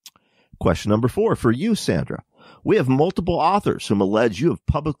 Question number 4 for you, Sandra. We have multiple authors whom allege you have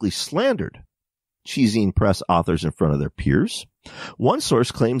publicly slandered ChiZine Press authors in front of their peers. One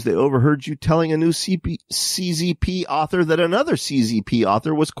source claims they overheard you telling a new CZP author that another CZP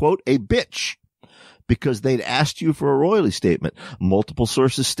author was, quote, a bitch because they'd asked you for a royalty statement. Multiple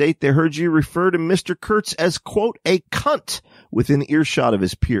sources state they heard you refer to Mr. Kurtz as, quote, a cunt within earshot of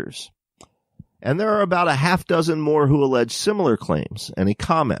his peers. And there are about a half dozen more who allege similar claims. Any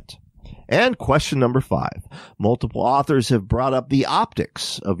comment? And question number 5. Multiple authors have brought up the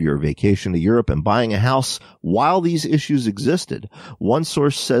optics of your vacation to Europe and buying a house while these issues existed. One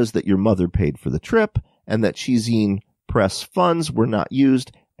source says that your mother paid for the trip and that ChiZine Press funds were not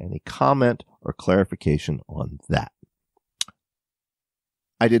used. Any comment or clarification on that?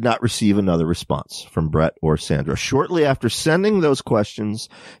 I did not receive another response from Brett or Sandra. Shortly after sending those questions,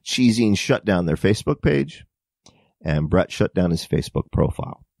 ChiZine shut down their Facebook page and Brett shut down his Facebook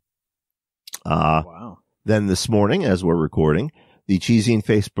profile. Wow. Then this morning, as we're recording, the ChiZine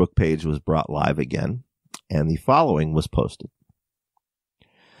Facebook page was brought live again, and the following was posted.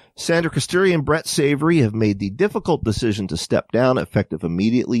 Sandra Costuri and Brett Savory have made the difficult decision to step down, effective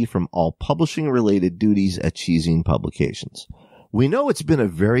immediately, from all publishing-related duties at ChiZine Publications. We know it's been a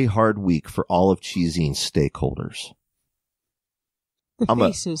very hard week for all of ChiZine's stakeholders. The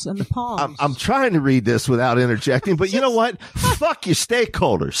faces and the palms. I'm trying to read this without interjecting, but you know what? Fuck your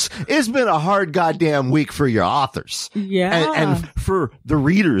stakeholders. It's been a hard goddamn week for your authors. Yeah. And for the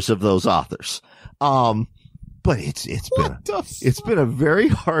readers of those authors. But it's been a very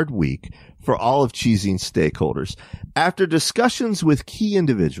hard week for all of ChiZine's stakeholders. After discussions with key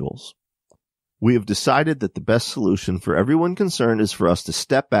individuals, we have decided that the best solution for everyone concerned is for us to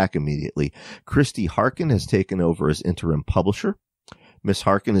step back immediately. Christy Harkin has taken over as interim publisher. Ms.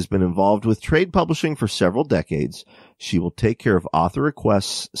 Harkin has been involved with trade publishing for several decades. She will take care of author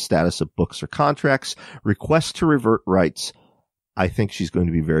requests, status of books or contracts, requests to revert rights. I think she's going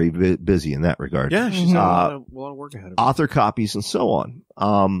to be very busy in that regard. Yeah, she's got a lot of work ahead of her. Author copies and so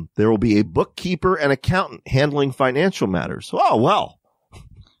on. There will be a bookkeeper and accountant handling financial matters. Oh, well.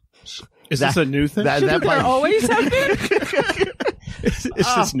 Is this a new thing? Shouldn't there always have been? Is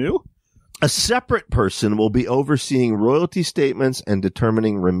this new? A separate person will be overseeing royalty statements and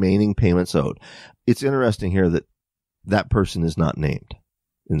determining remaining payments owed. It's interesting here that that person is not named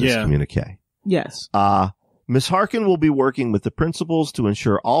in this communique. Yes. Ms. Harkin will be working with the principals to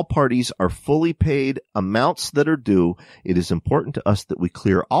ensure all parties are fully paid amounts that are due. It is important to us that we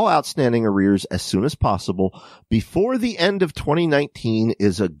clear all outstanding arrears as soon as possible. Before the end of 2019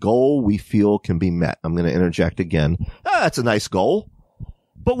 is a goal we feel can be met. I'm going to interject again. That's a nice goal.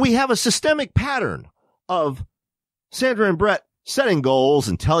 But we have a systemic pattern of Sandra and Brett setting goals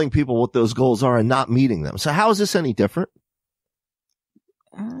and telling people what those goals are and not meeting them. So how is this any different?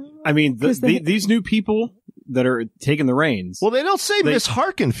 I mean, these new people that are taking the reins. Well, they don't say Miss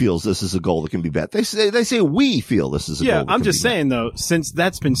Harkin feels this is a goal that can be met. They say we feel this is a goal. Yeah, I'm just saying though, since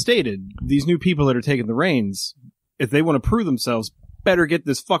that's been stated, these new people that are taking the reins, if they want to prove themselves, better get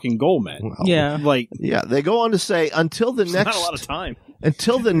this fucking goal met. Well, yeah, they go on to say until the next not a lot of time.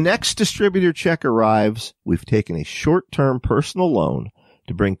 Until the next distributor check arrives, we've taken a short-term personal loan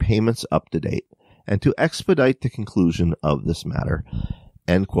to bring payments up to date and to expedite the conclusion of this matter.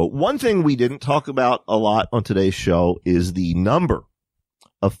 End quote. One thing we didn't talk about a lot on today's show is the number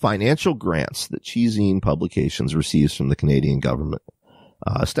of financial grants that ChiZine Publications receives from the Canadian government.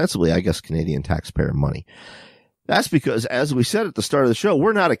 Ostensibly, I guess, Canadian taxpayer money. That's because, as we said at the start of the show,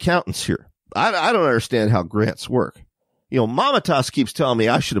 we're not accountants here. I don't understand how grants work. You know, Mamatas keeps telling me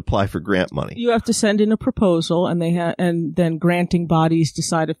I should apply for grant money. You have to send in a proposal, and and then granting bodies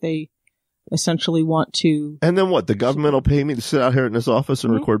decide if they essentially want to. And then what? The government will pay me to sit out here in this office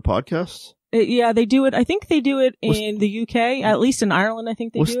and record podcasts? Yeah, they do it. I think they do it in the UK, at least in Ireland. I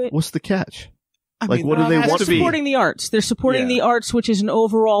think they do it. What's the catch? I mean, what do they want to be? They're supporting the arts. They're supporting the arts, which is an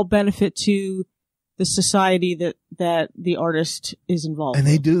overall benefit to the society that the artist is involved in.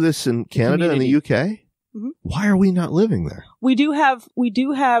 And they do this in Canada and the UK? Mm-hmm. Why are we not living there? We do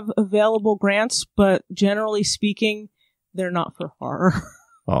have available grants, but generally speaking, they're not for horror.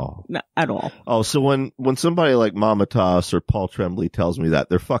 Oh. Not at all. Oh, so when somebody like Mama Toss or Paul Tremblay tells me that,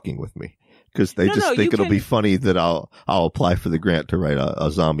 they're fucking with me. Because they think it'll be funny that I'll apply for the grant to write a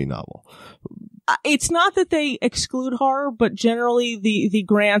zombie novel. It's not that they exclude horror, but generally the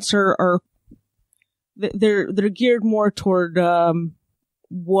grants are they're geared more toward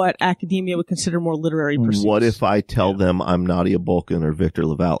what academia would consider more literary pursuits. What if I tell them I'm Nadia Bolkin or Victor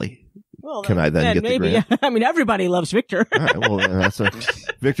LaValle? Well, can I then get maybe, the grant? I mean, everybody loves Victor. All right, well, that's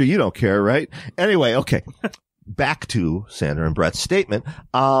Victor, you don't care, right? Anyway, okay. Back to Sandra and Brett's statement.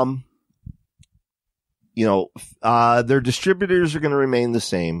 Their distributors are going to remain the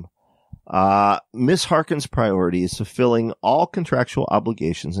same. Miss Harkin's priority is fulfilling all contractual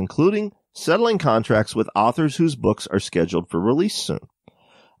obligations, including settling contracts with authors whose books are scheduled for release soon.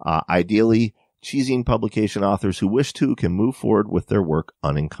 Ideally, ChiZine Publication authors who wish to can move forward with their work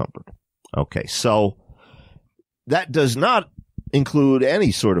unencumbered. Okay, so that does not include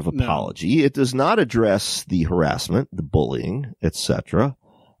any sort of apology. No. It does not address the harassment, the bullying, etc.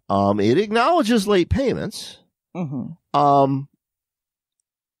 It acknowledges late payments. Mm-hmm.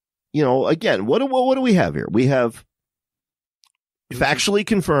 Again, what do we have here? We have factually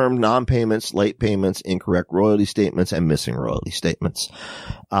confirmed non-payments, late payments, incorrect royalty statements, and missing royalty statements.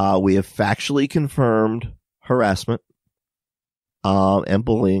 We have factually confirmed harassment, and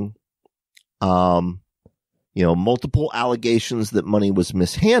bullying. Multiple allegations that money was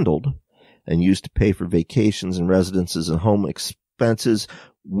mishandled and used to pay for vacations and residences and home expenses.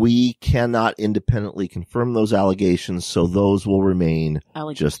 We cannot independently confirm those allegations, so those will remain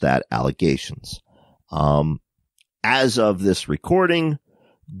just that, allegations. As of this recording,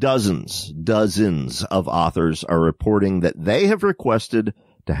 dozens of authors are reporting that they have requested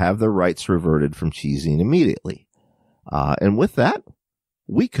to have their rights reverted from ChiZine immediately. And with that,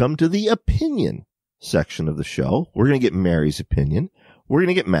 we come to the opinion section of the show. We're going to get Mary's opinion. We're going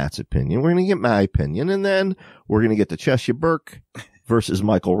to get Matt's opinion. We're going to get my opinion. And then we're going to get to Cheshire Burke versus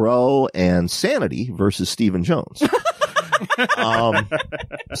Michael Rowe and Sanity versus Stephen Jones.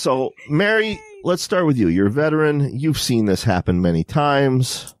 So, Mary, let's start with you. You're a veteran. You've seen this happen many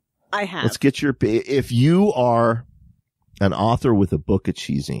times. I have. Let's get if you are an author with a book at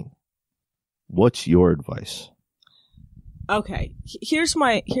ChiZine, what's your advice? Okay. Here's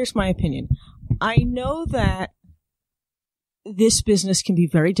my opinion. I know that this business can be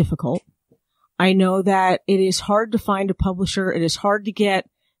very difficult. I know that it is hard to find a publisher. It is hard to get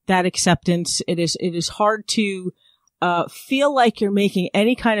that acceptance. It is hard to feel like you're making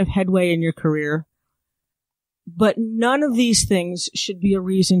any kind of headway in your career. But none of these things should be a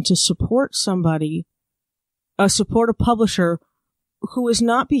reason to support support a publisher who is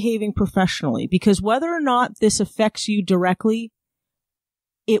not behaving professionally. Because whether or not this affects you directly,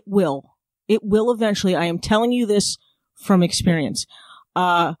 it will. It will eventually. I am telling you this from experience.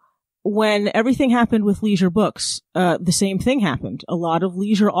 When everything happened with leisure books, the same thing happened. A lot of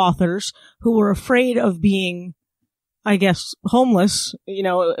leisure authors who were afraid of being, I guess, homeless,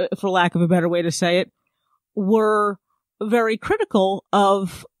 for lack of a better way to say it, were very critical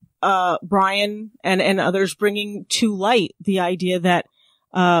of Brian and others bringing to light the idea that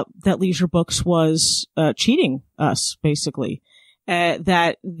leisure books was cheating us, basically.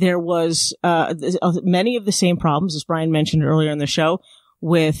 that there was many of the same problems, as Brian mentioned earlier in the show,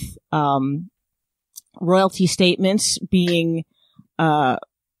 with royalty statements being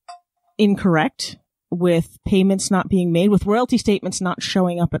incorrect, with payments not being made, with royalty statements not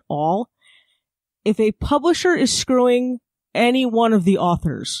showing up at all. If a publisher is screwing any one of the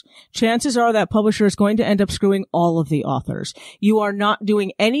authors, chances are that publisher is going to end up screwing all of the authors. You are not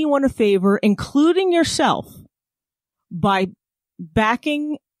doing anyone a favor, including yourself, by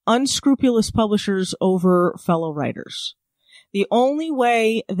backing unscrupulous publishers over fellow writers. The only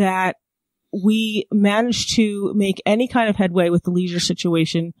way that we managed to make any kind of headway with the leisure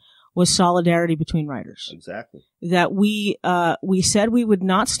situation was solidarity between writers. Exactly. That we said we would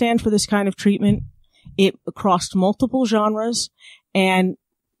not stand for this kind of treatment. It crossed multiple genres, and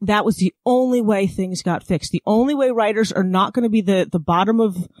that was the only way things got fixed. The only way writers are not going to be the bottom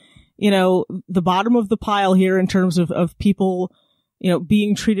of, the bottom of the pile here in terms of people,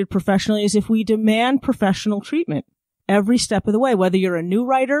 being treated professionally is if we demand professional treatment every step of the way, whether you're a new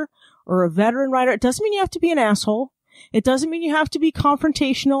writer or a veteran writer. It doesn't mean you have to be an asshole. It doesn't mean you have to be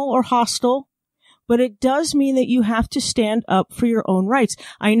confrontational or hostile, but it does mean that you have to stand up for your own rights.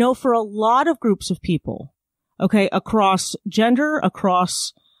 I know for a lot of groups of people, okay, across gender,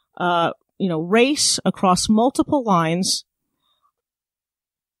 across, race, across multiple lines,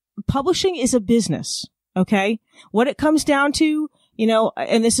 publishing is a business, okay? What it comes down to,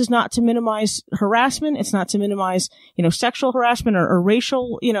 and this is not to minimize harassment. It's not to minimize, sexual harassment or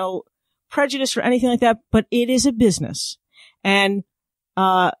racial, prejudice or anything like that, but it is a business. And,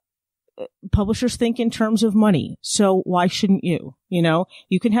 publishers think in terms of money. So why shouldn't you?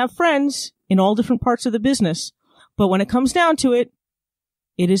 You can have friends in all different parts of the business, but when it comes down to it,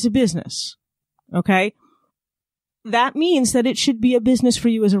 it is a business. Okay. That means that it should be a business for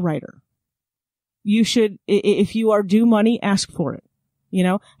you as a writer. You should, if you are due money, ask for it.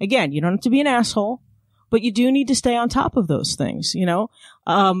 Again, you don't have to be an asshole, but you do need to stay on top of those things.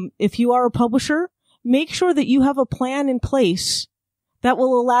 If you are a publisher, make sure that you have a plan in place that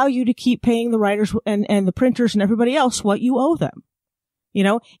will allow you to keep paying the writers and the printers and everybody else what you owe them.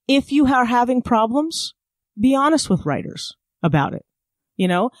 If you are having problems, be honest with writers about it,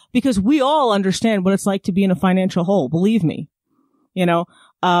 because we all understand what it's like to be in a financial hole. Believe me, but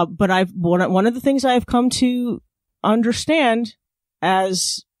one of the things I've come to understand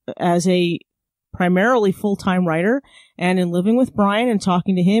as a primarily full-time writer, and in living with Brian and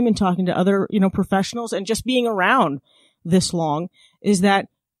talking to him and talking to other, professionals and just being around this long, is that,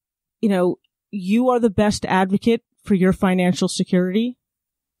 you are the best advocate for your financial security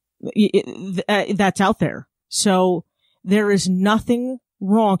that's out there. So there is nothing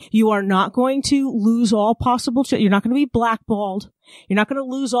wrong. You are not going to lose all possible you're not going to be blackballed. You're not going to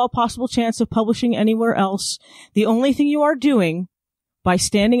lose all possible chance of publishing anywhere else. The only thing you are doing by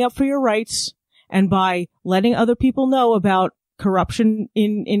standing up for your rights and by letting other people know about corruption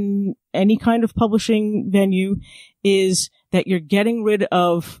in any kind of publishing venue is that you're getting rid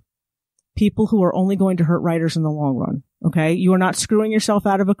of people who are only going to hurt writers in the long run. Okay? You are not screwing yourself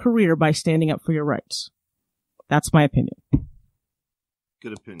out of a career by standing up for your rights. That's my opinion.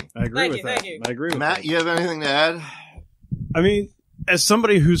 Good opinion. I agree with that. I agree with Matt, that. you have anything to add? I mean, as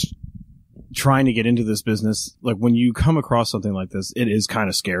somebody who's trying to get into this business, like when you come across something like this, it is kind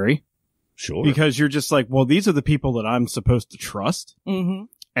of scary. Sure. Because you're just like, well, these are the people that I'm supposed to trust. Mm-hmm.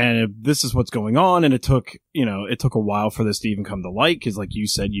 And if this is what's going on, and it took a while for this to even come to light, because like you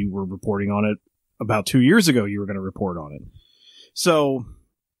said, you were reporting on it about 2 years ago, you were going to report on it. So,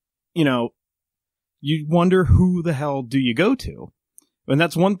 you wonder who the hell do you go to? And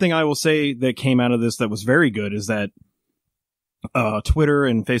that's one thing I will say that came out of this that was very good, is that Twitter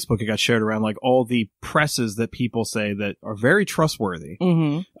and Facebook, it got shared around, like all the presses that people say that are very trustworthy.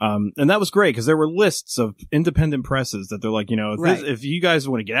 Mm-hmm. And that was great, because there were lists of independent presses that they're like, if you guys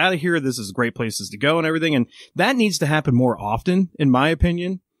want to get out of here, this is great places to go and everything. And that needs to happen more often, in my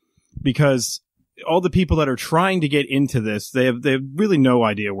opinion, because all the people that are trying to get into this, they have really no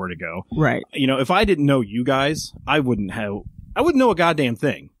idea where to go. Right. If I didn't know you guys, I wouldn't know a goddamn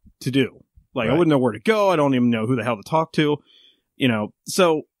thing to do. Like, right. I wouldn't know where to go. I don't even know who the hell to talk to.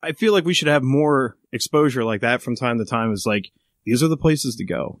 So I feel like we should have more exposure like that from time to time. Is like, these are the places to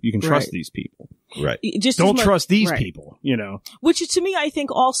go. You can trust these people. Right. Just don't trust these people, Which to me, I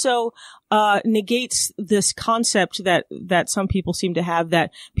think also, negates this concept that some people seem to have, that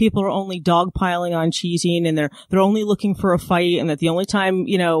people are only dogpiling on ChiZine and they're only looking for a fight, and that the only time,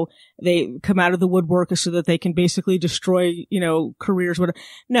 they come out of the woodwork is so that they can basically destroy, careers, whatever.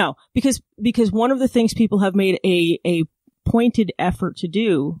 No, because one of the things people have made a pointed effort to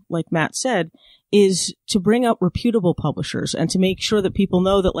do, like Matt said, is to bring up reputable publishers and to make sure that people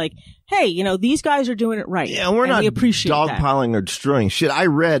know that, like, hey, you know, these guys are doing it right. Yeah, we're not we appreciate dogpiling or destroying shit. I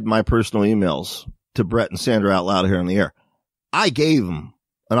read my personal emails to Brett and Sandra out loud here on the air. I gave them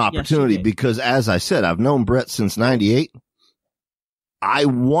an opportunity because, as I said, I've known Brett since 98. I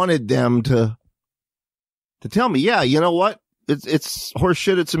wanted them to tell me, yeah, you know what? It's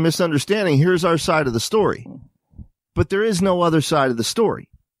horseshit. It's a misunderstanding. Here's our side of the story. But there is no other side of the story.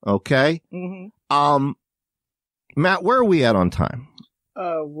 Okay? Mm-hmm. Matt, where are we at on time?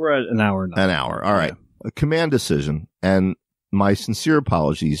 We're at an hour now. An hour. All right. A command decision. And my sincere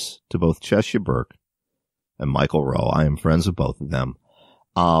apologies to both Cheshire Burke and Michael Rowe. I am friends of both of them.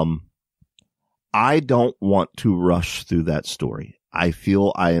 I don't want to rush through that story. I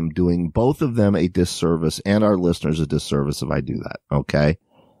feel I am doing both of them a disservice and our listeners a disservice if I do that. Okay.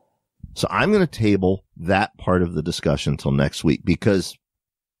 So I'm going to table that part of the discussion till next week, because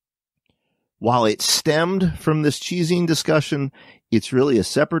while it stemmed from this ChiZine discussion, it's really a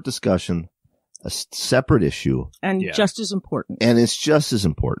separate discussion, a separate issue. And just as important. And it's just as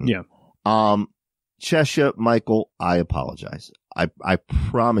important. Yeah. Cheshire, Michael, I apologize. I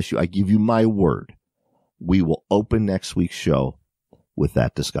promise you, I give you my word. We will open next week's show with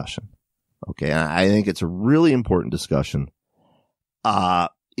that discussion. Okay. I think it's a really important discussion.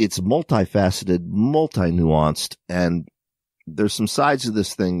 It's multifaceted, multi-nuanced, and there's some sides of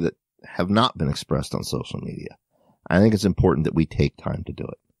this thing that have not been expressed on social media. I think it's important that we take time to do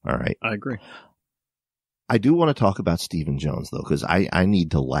it. All right. I agree. I do want to talk about Stephen Jones, though, because I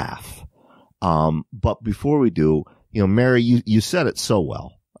need to laugh. But before we do, you know, Mary, you said it so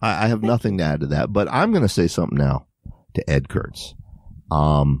well. I have nothing to add to that, but I'm going to say something now to Ed Kurtz.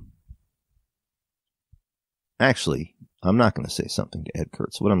 Actually, I'm not going to say something to Ed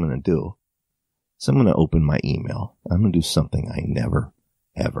Kurtz. What I'm going to do is I'm going to open my email. I'm going to do something I never,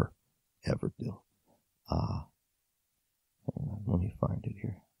 ever, ever do. Let me find it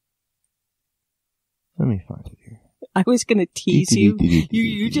here. I was going to tease you.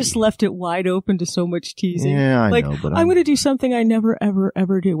 You just left it wide open to so much teasing. Yeah, I know, but I'm going to do something I never, ever,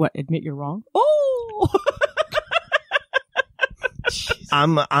 ever do. What? Admit you're wrong? Oh!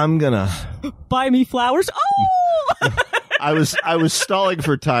 I'm gonna buy me flowers. Oh! I was stalling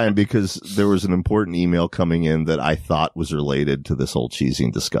for time because there was an important email coming in that I thought was related to this whole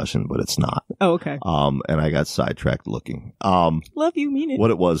ChiZine discussion, but it's not. Oh, okay. And I got sidetracked looking. Love you, mean it.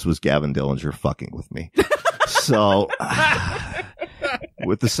 What it was Gavin Dillinger fucking with me. So,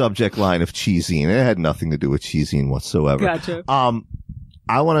 with the subject line of ChiZine, it had nothing to do with ChiZine whatsoever. Gotcha.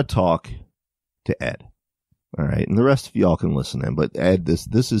 I want to talk to Ed. All right. And the rest of y'all can listen in, but Ed,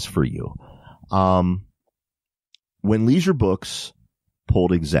 this is for you. When Leisure Books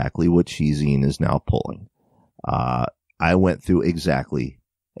pulled exactly what ChiZine is now pulling, I went through exactly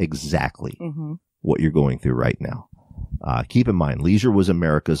what you're going through right now. Keep in mind, Leisure was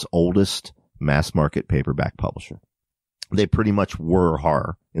America's oldest mass market paperback publisher. They pretty much were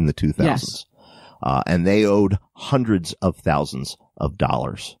horror in the 2000s. Yes. And they owed hundreds of thousands of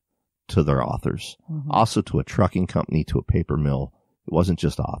dollars to their authors, also to a trucking company, to a paper mill. It wasn't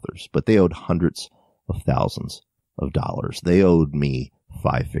just authors, but they owed hundreds of thousands of dollars. They owed me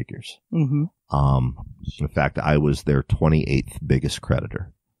 5 figures. In fact, I was their 28th biggest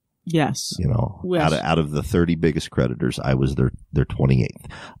creditor. Yes. You know, yes. out of the 30 biggest creditors, I was their 28th.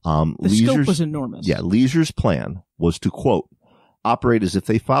 The scope was enormous. Yeah. Leisure's plan was to, quote, operate as if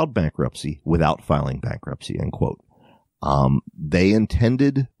they filed bankruptcy without filing bankruptcy, end quote. They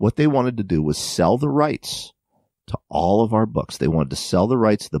intended, what they wanted to do was sell the rights to all of our books. They wanted to sell the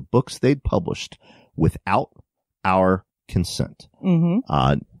rights to the books they'd published without our consent.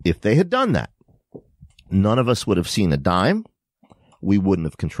 If they had done that, none of us would have seen a dime. We wouldn't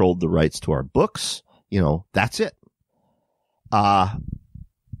have controlled the rights to our books. You know, that's it.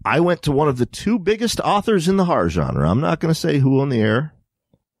 I went to one of the 2 biggest authors in the horror genre. I'm not going to say who on the air.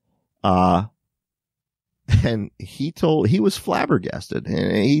 And he was flabbergasted,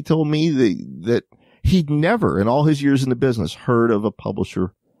 and he told me that he'd never in all his years in the business heard of a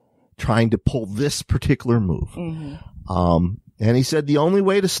publisher trying to pull this particular move. And he said the only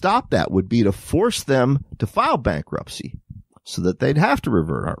way to stop that would be to force them to file bankruptcy so that they'd have to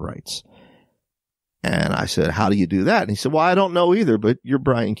revert our rights. And I said, how do you do that? And he said, well, I don't know either, but you're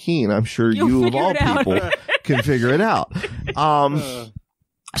Brian Keene. I'm sure you of all people can figure it out.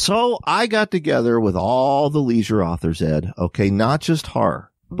 So I got together with all the Leisure authors, Ed. Okay. Not just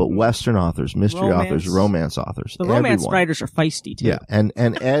horror, but Western authors, mystery authors, romance authors. The romance writers are feisty too. Yeah. And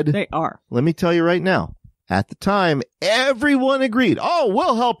Ed, they are. Let me tell you right now, at the time, everyone agreed. Oh,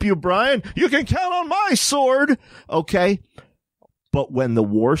 we'll help you, Brian. You can count on my sword. Okay. But when the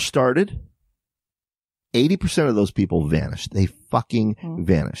war started 80% of those people vanished. They fucking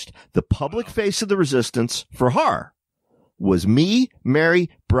vanished. The public face of the resistance for horror was me, Mary,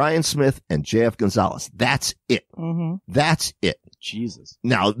 Brian Smith, and JF Gonzalez. That's it. That's it. Jesus.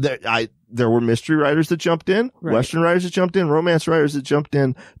 Now, there were mystery writers that jumped in, Western writers that jumped in, romance writers that jumped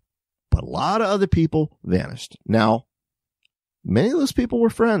in, but a lot of other people vanished. Now, many of those people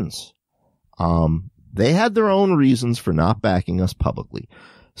were friends. They had their own reasons for not backing us publicly.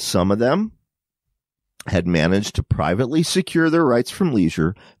 Some of them had managed to privately secure their rights from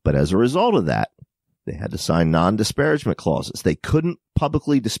Leisure, but as a result of that, they had to sign non-disparagement clauses. They couldn't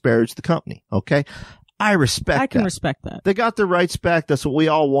publicly disparage the company. Okay. I can respect that. They got their rights back. That's what we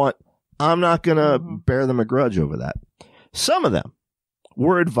all want. I'm not going to bear them a grudge over that. Some of them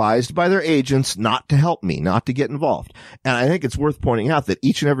were advised by their agents not to help me, not to get involved. And I think it's worth pointing out that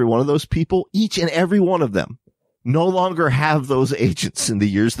each and every one of those people, each and every one of them, no longer have those agents in the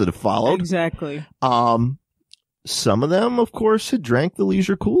years that have followed. Exactly. Some of them, of course, had drank the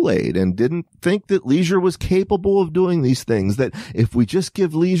Leisure Kool-Aid and didn't think that Leisure was capable of doing these things, that if we just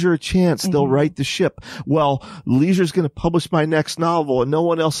give Leisure a chance, they'll right the ship. Well, Leisure's going to publish my next novel and no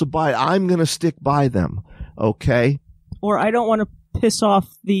one else will buy it. I'm going to stick by them. Okay. Or I don't want to piss off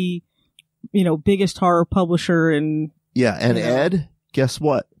the, biggest horror publisher and. Yeah. And Ed, guess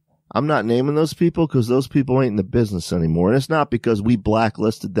what? I'm not naming those people because those people ain't in the business anymore. And it's not because we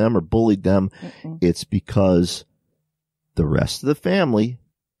blacklisted them or bullied them. It's because the rest of the family,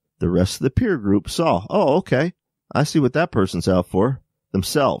 the rest of the peer group saw, oh, okay, I see what that person's out for,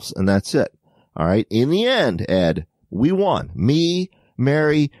 themselves, and that's it. All right. In the end, Ed, we won. Me,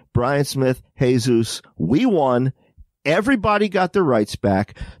 Mary, Brian Smith, Jesus, we won. Everybody got their rights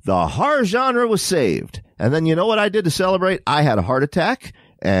back. The horror genre was saved. And then you know what I did to celebrate? I had a heart attack.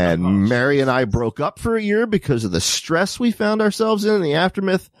 And Mary and I broke up for a year because of the stress we found ourselves in the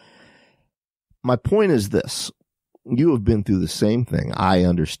aftermath. My point is this. You have been through the same thing. I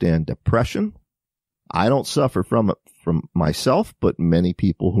understand depression. I don't suffer from it from myself, but many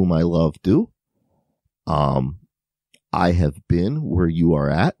people whom I love do. I have been where you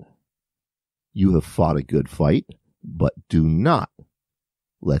are at. You have fought a good fight, but do not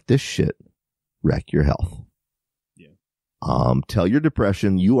let this shit wreck your health. Tell your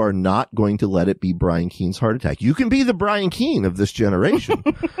depression you are not going to let it be Brian Keene's heart attack. You can be the Brian Keene of this generation.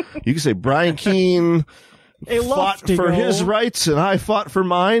 You can say Brian Keene fought for his rights and I fought for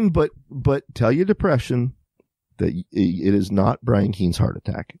mine, but tell your depression that it is not Brian Keene's heart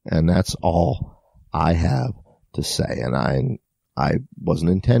attack. And that's all I have to say. And I wasn't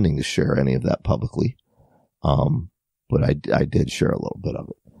intending to share any of that publicly. But I did share a little bit of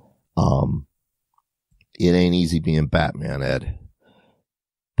it. It ain't easy being Batman, Ed.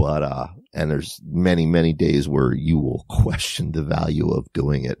 But, and there's many, many days where you will question the value of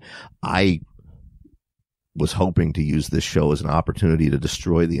doing it. I was hoping to use this show as an opportunity to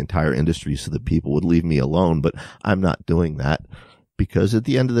destroy the entire industry so that people would leave me alone, but I'm not doing that because at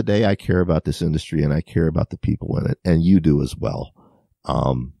the end of the day, I care about this industry and I care about the people in it, and you do as well.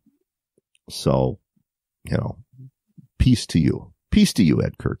 So, peace to you. Peace to you,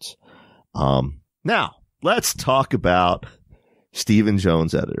 Ed Kurtz. Now, let's talk about Stephen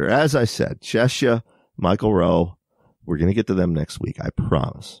Jones, editor. As I said, Cheshire, Michael Rowe, we're going to get to them next week. I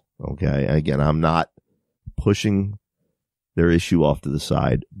promise. Okay. And again, I'm not pushing their issue off to the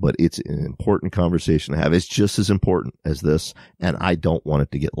side, but it's an important conversation to have. It's just as important as this, and I don't want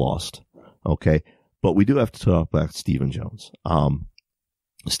it to get lost. Okay. But we do have to talk about Stephen Jones.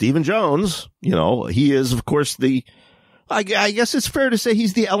 Stephen Jones, he is, of course, I guess it's fair to say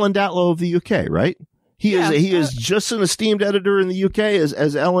he's the Ellen Datlow of the UK, right? He is just an esteemed editor in the UK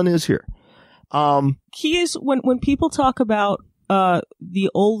as Ellen is here. He is, when people talk about the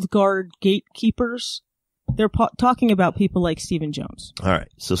old guard gatekeepers, they're talking about people like Stephen Jones. All right.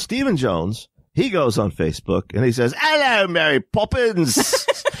 So Stephen Jones, he goes on Facebook and he says, "Hello, Mary Poppins."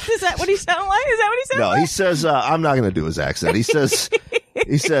 Is that what he sounds like? Is that what he sounds like? No, he says, I'm not going to do his accent. He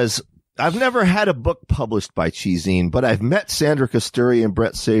says, "I've never had a book published by ChiZine, but I've met Sandra Casturi and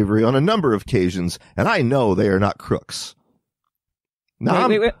Brett Savory on a number of occasions, and I know they are not crooks." Now,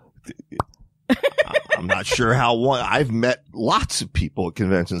 wait. I'm not sure how I've met lots of people at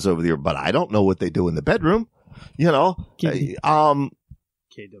conventions over the year, but I don't know what they do in the bedroom. K-E-E-N-E.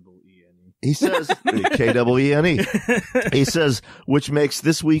 He says, K-E-E-N-E. He says, which makes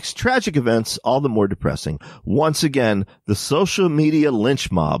this week's tragic events all the more depressing. Once again, the social media lynch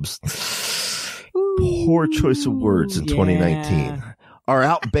mobs, poor choice of words in 2019, are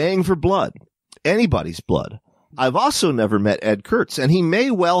out baying for blood. Anybody's blood. I've also never met Ed Kurtz, and he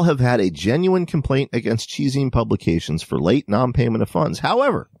may well have had a genuine complaint against ChiZine Publications for late non-payment of funds.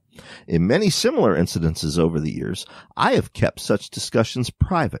 However, In many similar incidences over the years, I have kept such discussions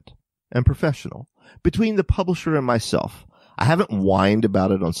private and professional between the publisher and myself. I haven't whined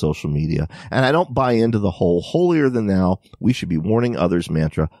about it on social media, and I don't buy into the whole holier than thou, we should be warning others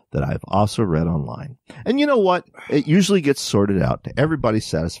mantra that I've also read online. And you know what? It usually gets sorted out to everybody's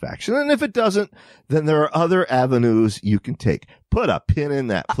satisfaction. And if it doesn't, then there are other avenues you can take. Put a pin in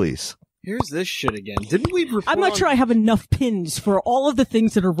that, please. Here's this shit again. Didn't we report I'm not sure I have enough pins for all of the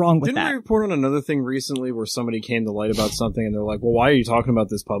things that are wrong with Didn't we report on another thing recently where somebody came to light about something and they're like, well, why are you talking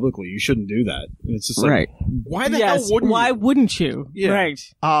about this publicly? You shouldn't do that. And it's just like, Right. why the hell wouldn't you? Why wouldn't you? Yeah. Right.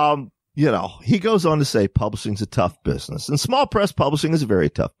 You know, he goes on to say publishing's a tough business, and small press publishing is a very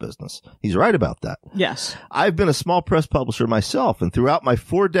tough business. He's right about that. Yes. I've been a small press publisher myself, and throughout my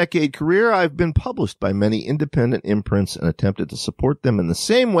 4-decade career, I've been published by many independent imprints and attempted to support them in the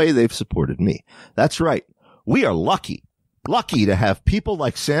same way they've supported me. That's right. We are lucky to have people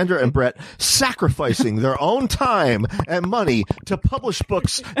like Sandra and Brett sacrificing their own time and money to publish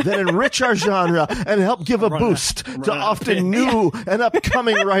books that enrich our genre and help give a boost to often new and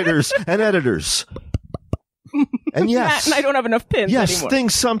upcoming writers and editors. And yes, Matt and I don't have enough pins anymore.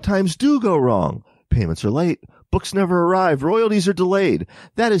 Things sometimes do go wrong. Payments are late. Books never arrive. Royalties are delayed.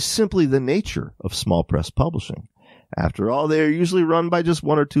 That is simply the nature of small press publishing. After all, they are usually run by just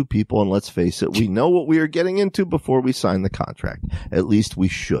one or two people, and let's face it, we know what we are getting into before we sign the contract. At least we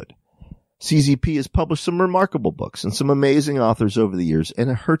should. CZP has published some remarkable books and some amazing authors over the years, and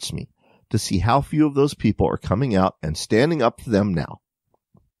it hurts me to see how few of those people are coming out and standing up for them now.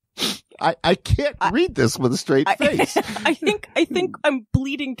 I can't read this with a straight face. I think I'm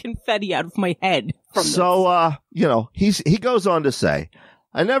bleeding confetti out of my head from this. So, you know, he goes on to say,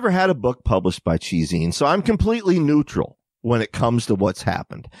 I never had a book published by ChiZine, so I'm completely neutral when it comes to what's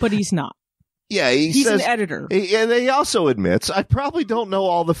happened. But he's not. Yeah, he's says, an editor. And he also admits, I probably don't know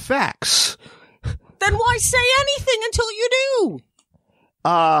all the facts. Then why say anything until you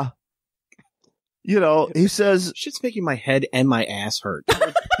do? You know, he says, shit's making my head and my ass hurt.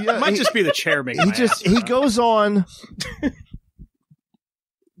 Yeah, it might just be the chair making my ass hurt. He goes on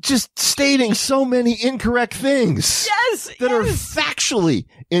just stating so many incorrect things. Yes, that are factually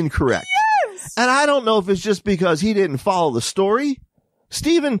incorrect. Yes. And I don't know if it's just because he didn't follow the story.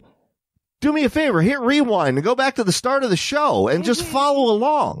 Stephen, do me a favor, hit rewind and go back to the start of the show and just follow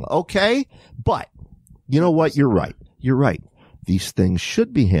along, okay? But you know what? You're right. You're right. These things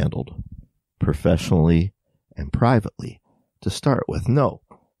should be handled professionally and privately to start with. No,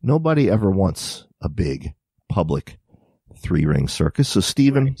 nobody ever wants a big public 3-ring circus. So,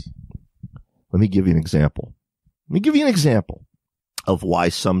 Stephen, let me give you an example. Let me give you an example of why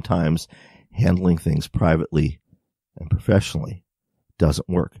sometimes handling things privately and professionally doesn't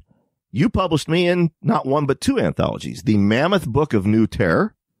work. You published me in not one but 2 anthologies, the Mammoth Book of New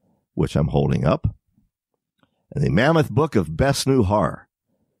Terror, which I'm holding up, and the Mammoth Book of Best New Horror,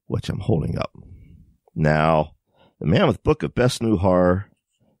 which I'm holding up. Now, the Mammoth Book of Best New Horror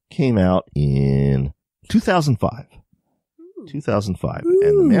came out in 2005. 2005. Ooh.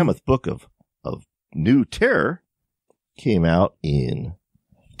 And the Mammoth Book of New Terror came out in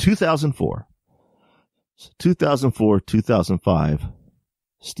 2004. So 2004, 2005,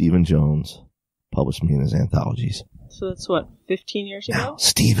 Stephen Jones published me in his anthologies. So that's what, 15 years ago? Now,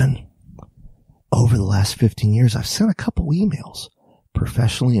 Stephen, over the last 15 years, I've sent a couple emails,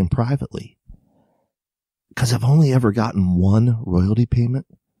 professionally and privately, because I've only ever gotten one royalty payment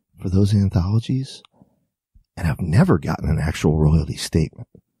for those anthologies. And I've never gotten an actual royalty statement.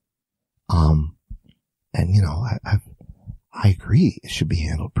 And you know, I agree it should be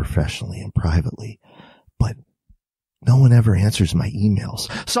handled professionally and privately, but no one ever answers my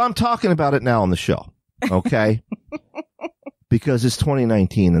emails. So I'm talking about it now on the show. Okay. Because it's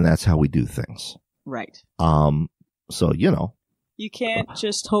 2019 and that's how we do things. Right. So, you know. You can't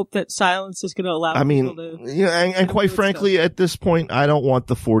just hope that silence is going to allow people to... Yeah, and quite frankly, at this point, I don't want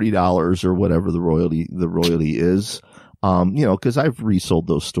the $40 or whatever the royalty is. You know, because I've resold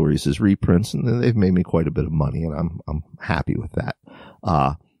those stories as reprints and they've made me quite a bit of money and I'm happy with that.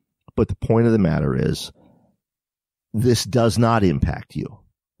 But the point of the matter is, this does not impact you.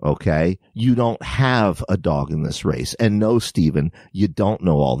 Okay? You don't have a dog in this race. And no, Stephen, you don't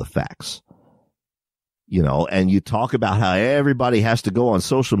know all the facts. You know, and you talk about how everybody has to go on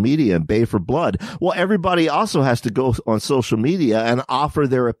social media and bay for blood. Well, everybody also has to go on social media and offer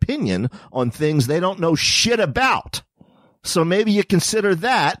their opinion on things they don't know shit about. So maybe you consider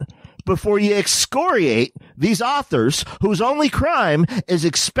that before you excoriate these authors whose only crime is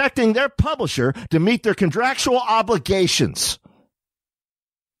expecting their publisher to meet their contractual obligations.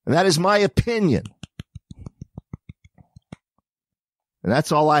 And that is my opinion. And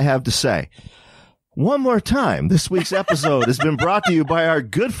that's all I have to say. One more time, this week's episode has been brought to you by our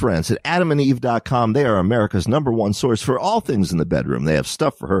good friends at adamandeve.com. They are America's #1 source for all things in the bedroom. They have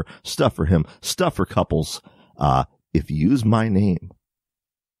stuff for her, stuff for him, stuff for couples. If you use my name,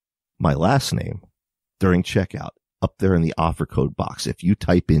 my last name, during checkout, up there in the offer code box, if you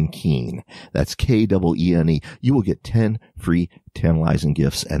type in Keene, that's Keene, you will get 10 free tantalizing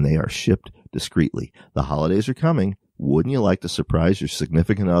gifts, and they are shipped discreetly. The holidays are coming. Wouldn't you like to surprise your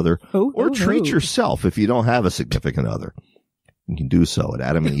significant other or treat yourself if you don't have a significant other? You can do so at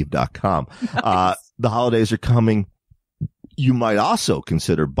adamandeve.com. Nice. The holidays are coming. You might also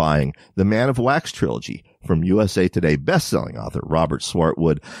consider buying the Man of Wax trilogy from USA Today bestselling author Robert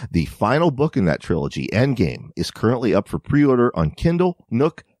Swartwood. The final book in that trilogy, Endgame, is currently up for pre-order on Kindle,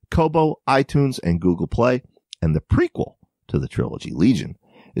 Nook, Kobo, iTunes, and Google Play. And the prequel to the trilogy, Legion,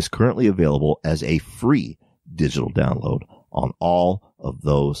 is currently available as a free digital download on all of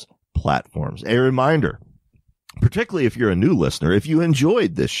those platforms. A reminder, particularly if you're a new listener, if you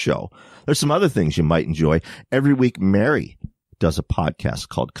enjoyed this show, there's some other things you might enjoy. Every week, Mary does a podcast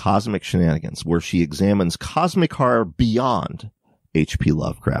called Cosmic Shenanigans, where she examines cosmic horror beyond H.P.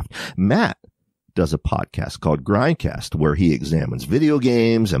 Lovecraft. Matt does a podcast called Grindcast, where he examines video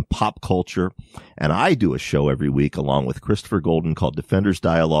games and pop culture. And I do a show every week along with Christopher Golden called Defenders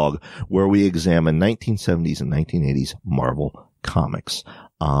Dialogue, where we examine 1970s and 1980s Marvel comics.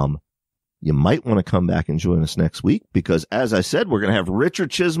 You might want to come back and join us next week because, as I said, we're going to have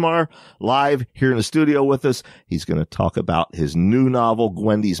Richard Chismar live here in the studio with us. He's going to talk about his new novel,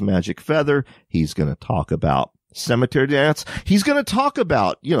 Gwendy's Magic Feather. He's going to talk about Cemetery Dance. He's going to talk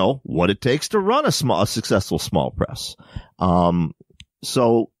about, what it takes to run a successful small press.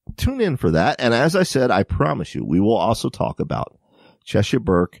 So tune in for that. And as I said, I promise you, we will also talk about Cheshire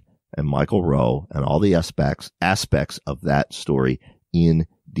Burke and Michael Rowe and all the aspects of that story in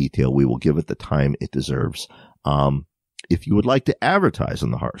detail. We will give it the time it deserves. If you would like to advertise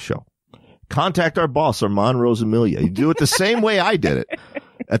on the Horror Show, contact our boss, Armand Rosamilia. You do it the same way I did it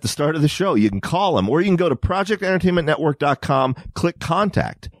at the start of the show. You can call him, or you can go to projectentertainmentnetwork.com, click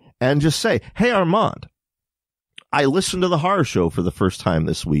contact, and just say, hey, Armand, I listened to the Horror Show for the first time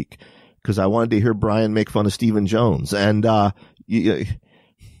this week because I wanted to hear Brian make fun of Stephen Jones. And, and the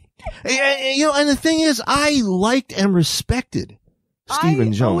thing is, I liked and respected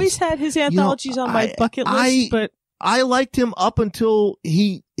Stephen Jones. I always had his anthologies on my bucket list, but I liked him up until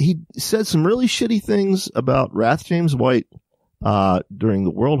he said some really shitty things about Wrath James White during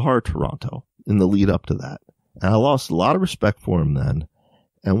the World Horror Toronto in the lead up to that. And I lost a lot of respect for him then.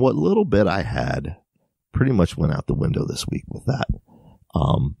 And what little bit I had pretty much went out the window this week with that.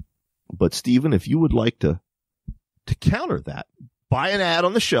 But Stephen, if you would like to counter that, buy an ad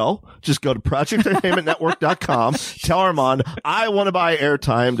on the show. Just go to projectentertainmentnetwork.com. Tell Armand, I want to buy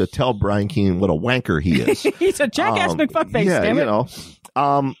airtime to tell Brian Keene what a wanker he is. He's a jackass McFuckface, damn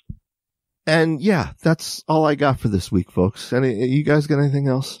it. And yeah, that's all I got for this week, folks. You guys got anything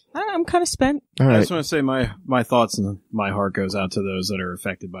else? I'm kind of spent. All right. I just want to say my thoughts and my heart goes out to those that are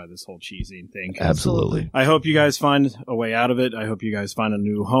affected by this whole ChiZine thing. Absolutely. I hope you guys find a way out of it. I hope you guys find a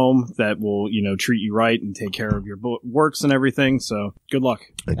new home that will, treat you right and take care of your works and everything. So good luck.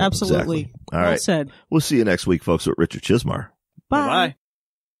 Absolutely. Exactly. All well right. said. We'll see you next week, folks, with Richard Chismar. Bye.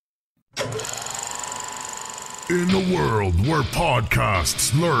 Bye-bye. In a world where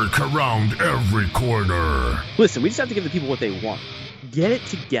podcasts lurk around every corner. Listen, we just have to give the people what they want. Get it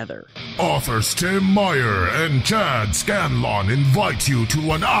together. Authors Tim Meyer and Chad Scanlon invite you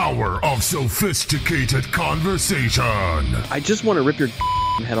to an hour of sophisticated conversation. I just want to rip your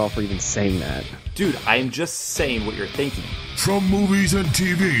head off for even saying that. Dude, I am just saying what you're thinking. From movies and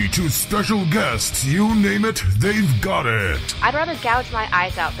TV to special guests, you name it, they've got it. I'd rather gouge my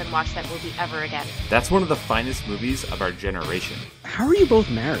eyes out than watch that movie ever again. That's one of the finest movies of our generation. How are you both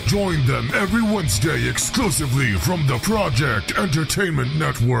married? Join them every Wednesday exclusively from the Project Entertainment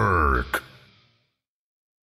Network.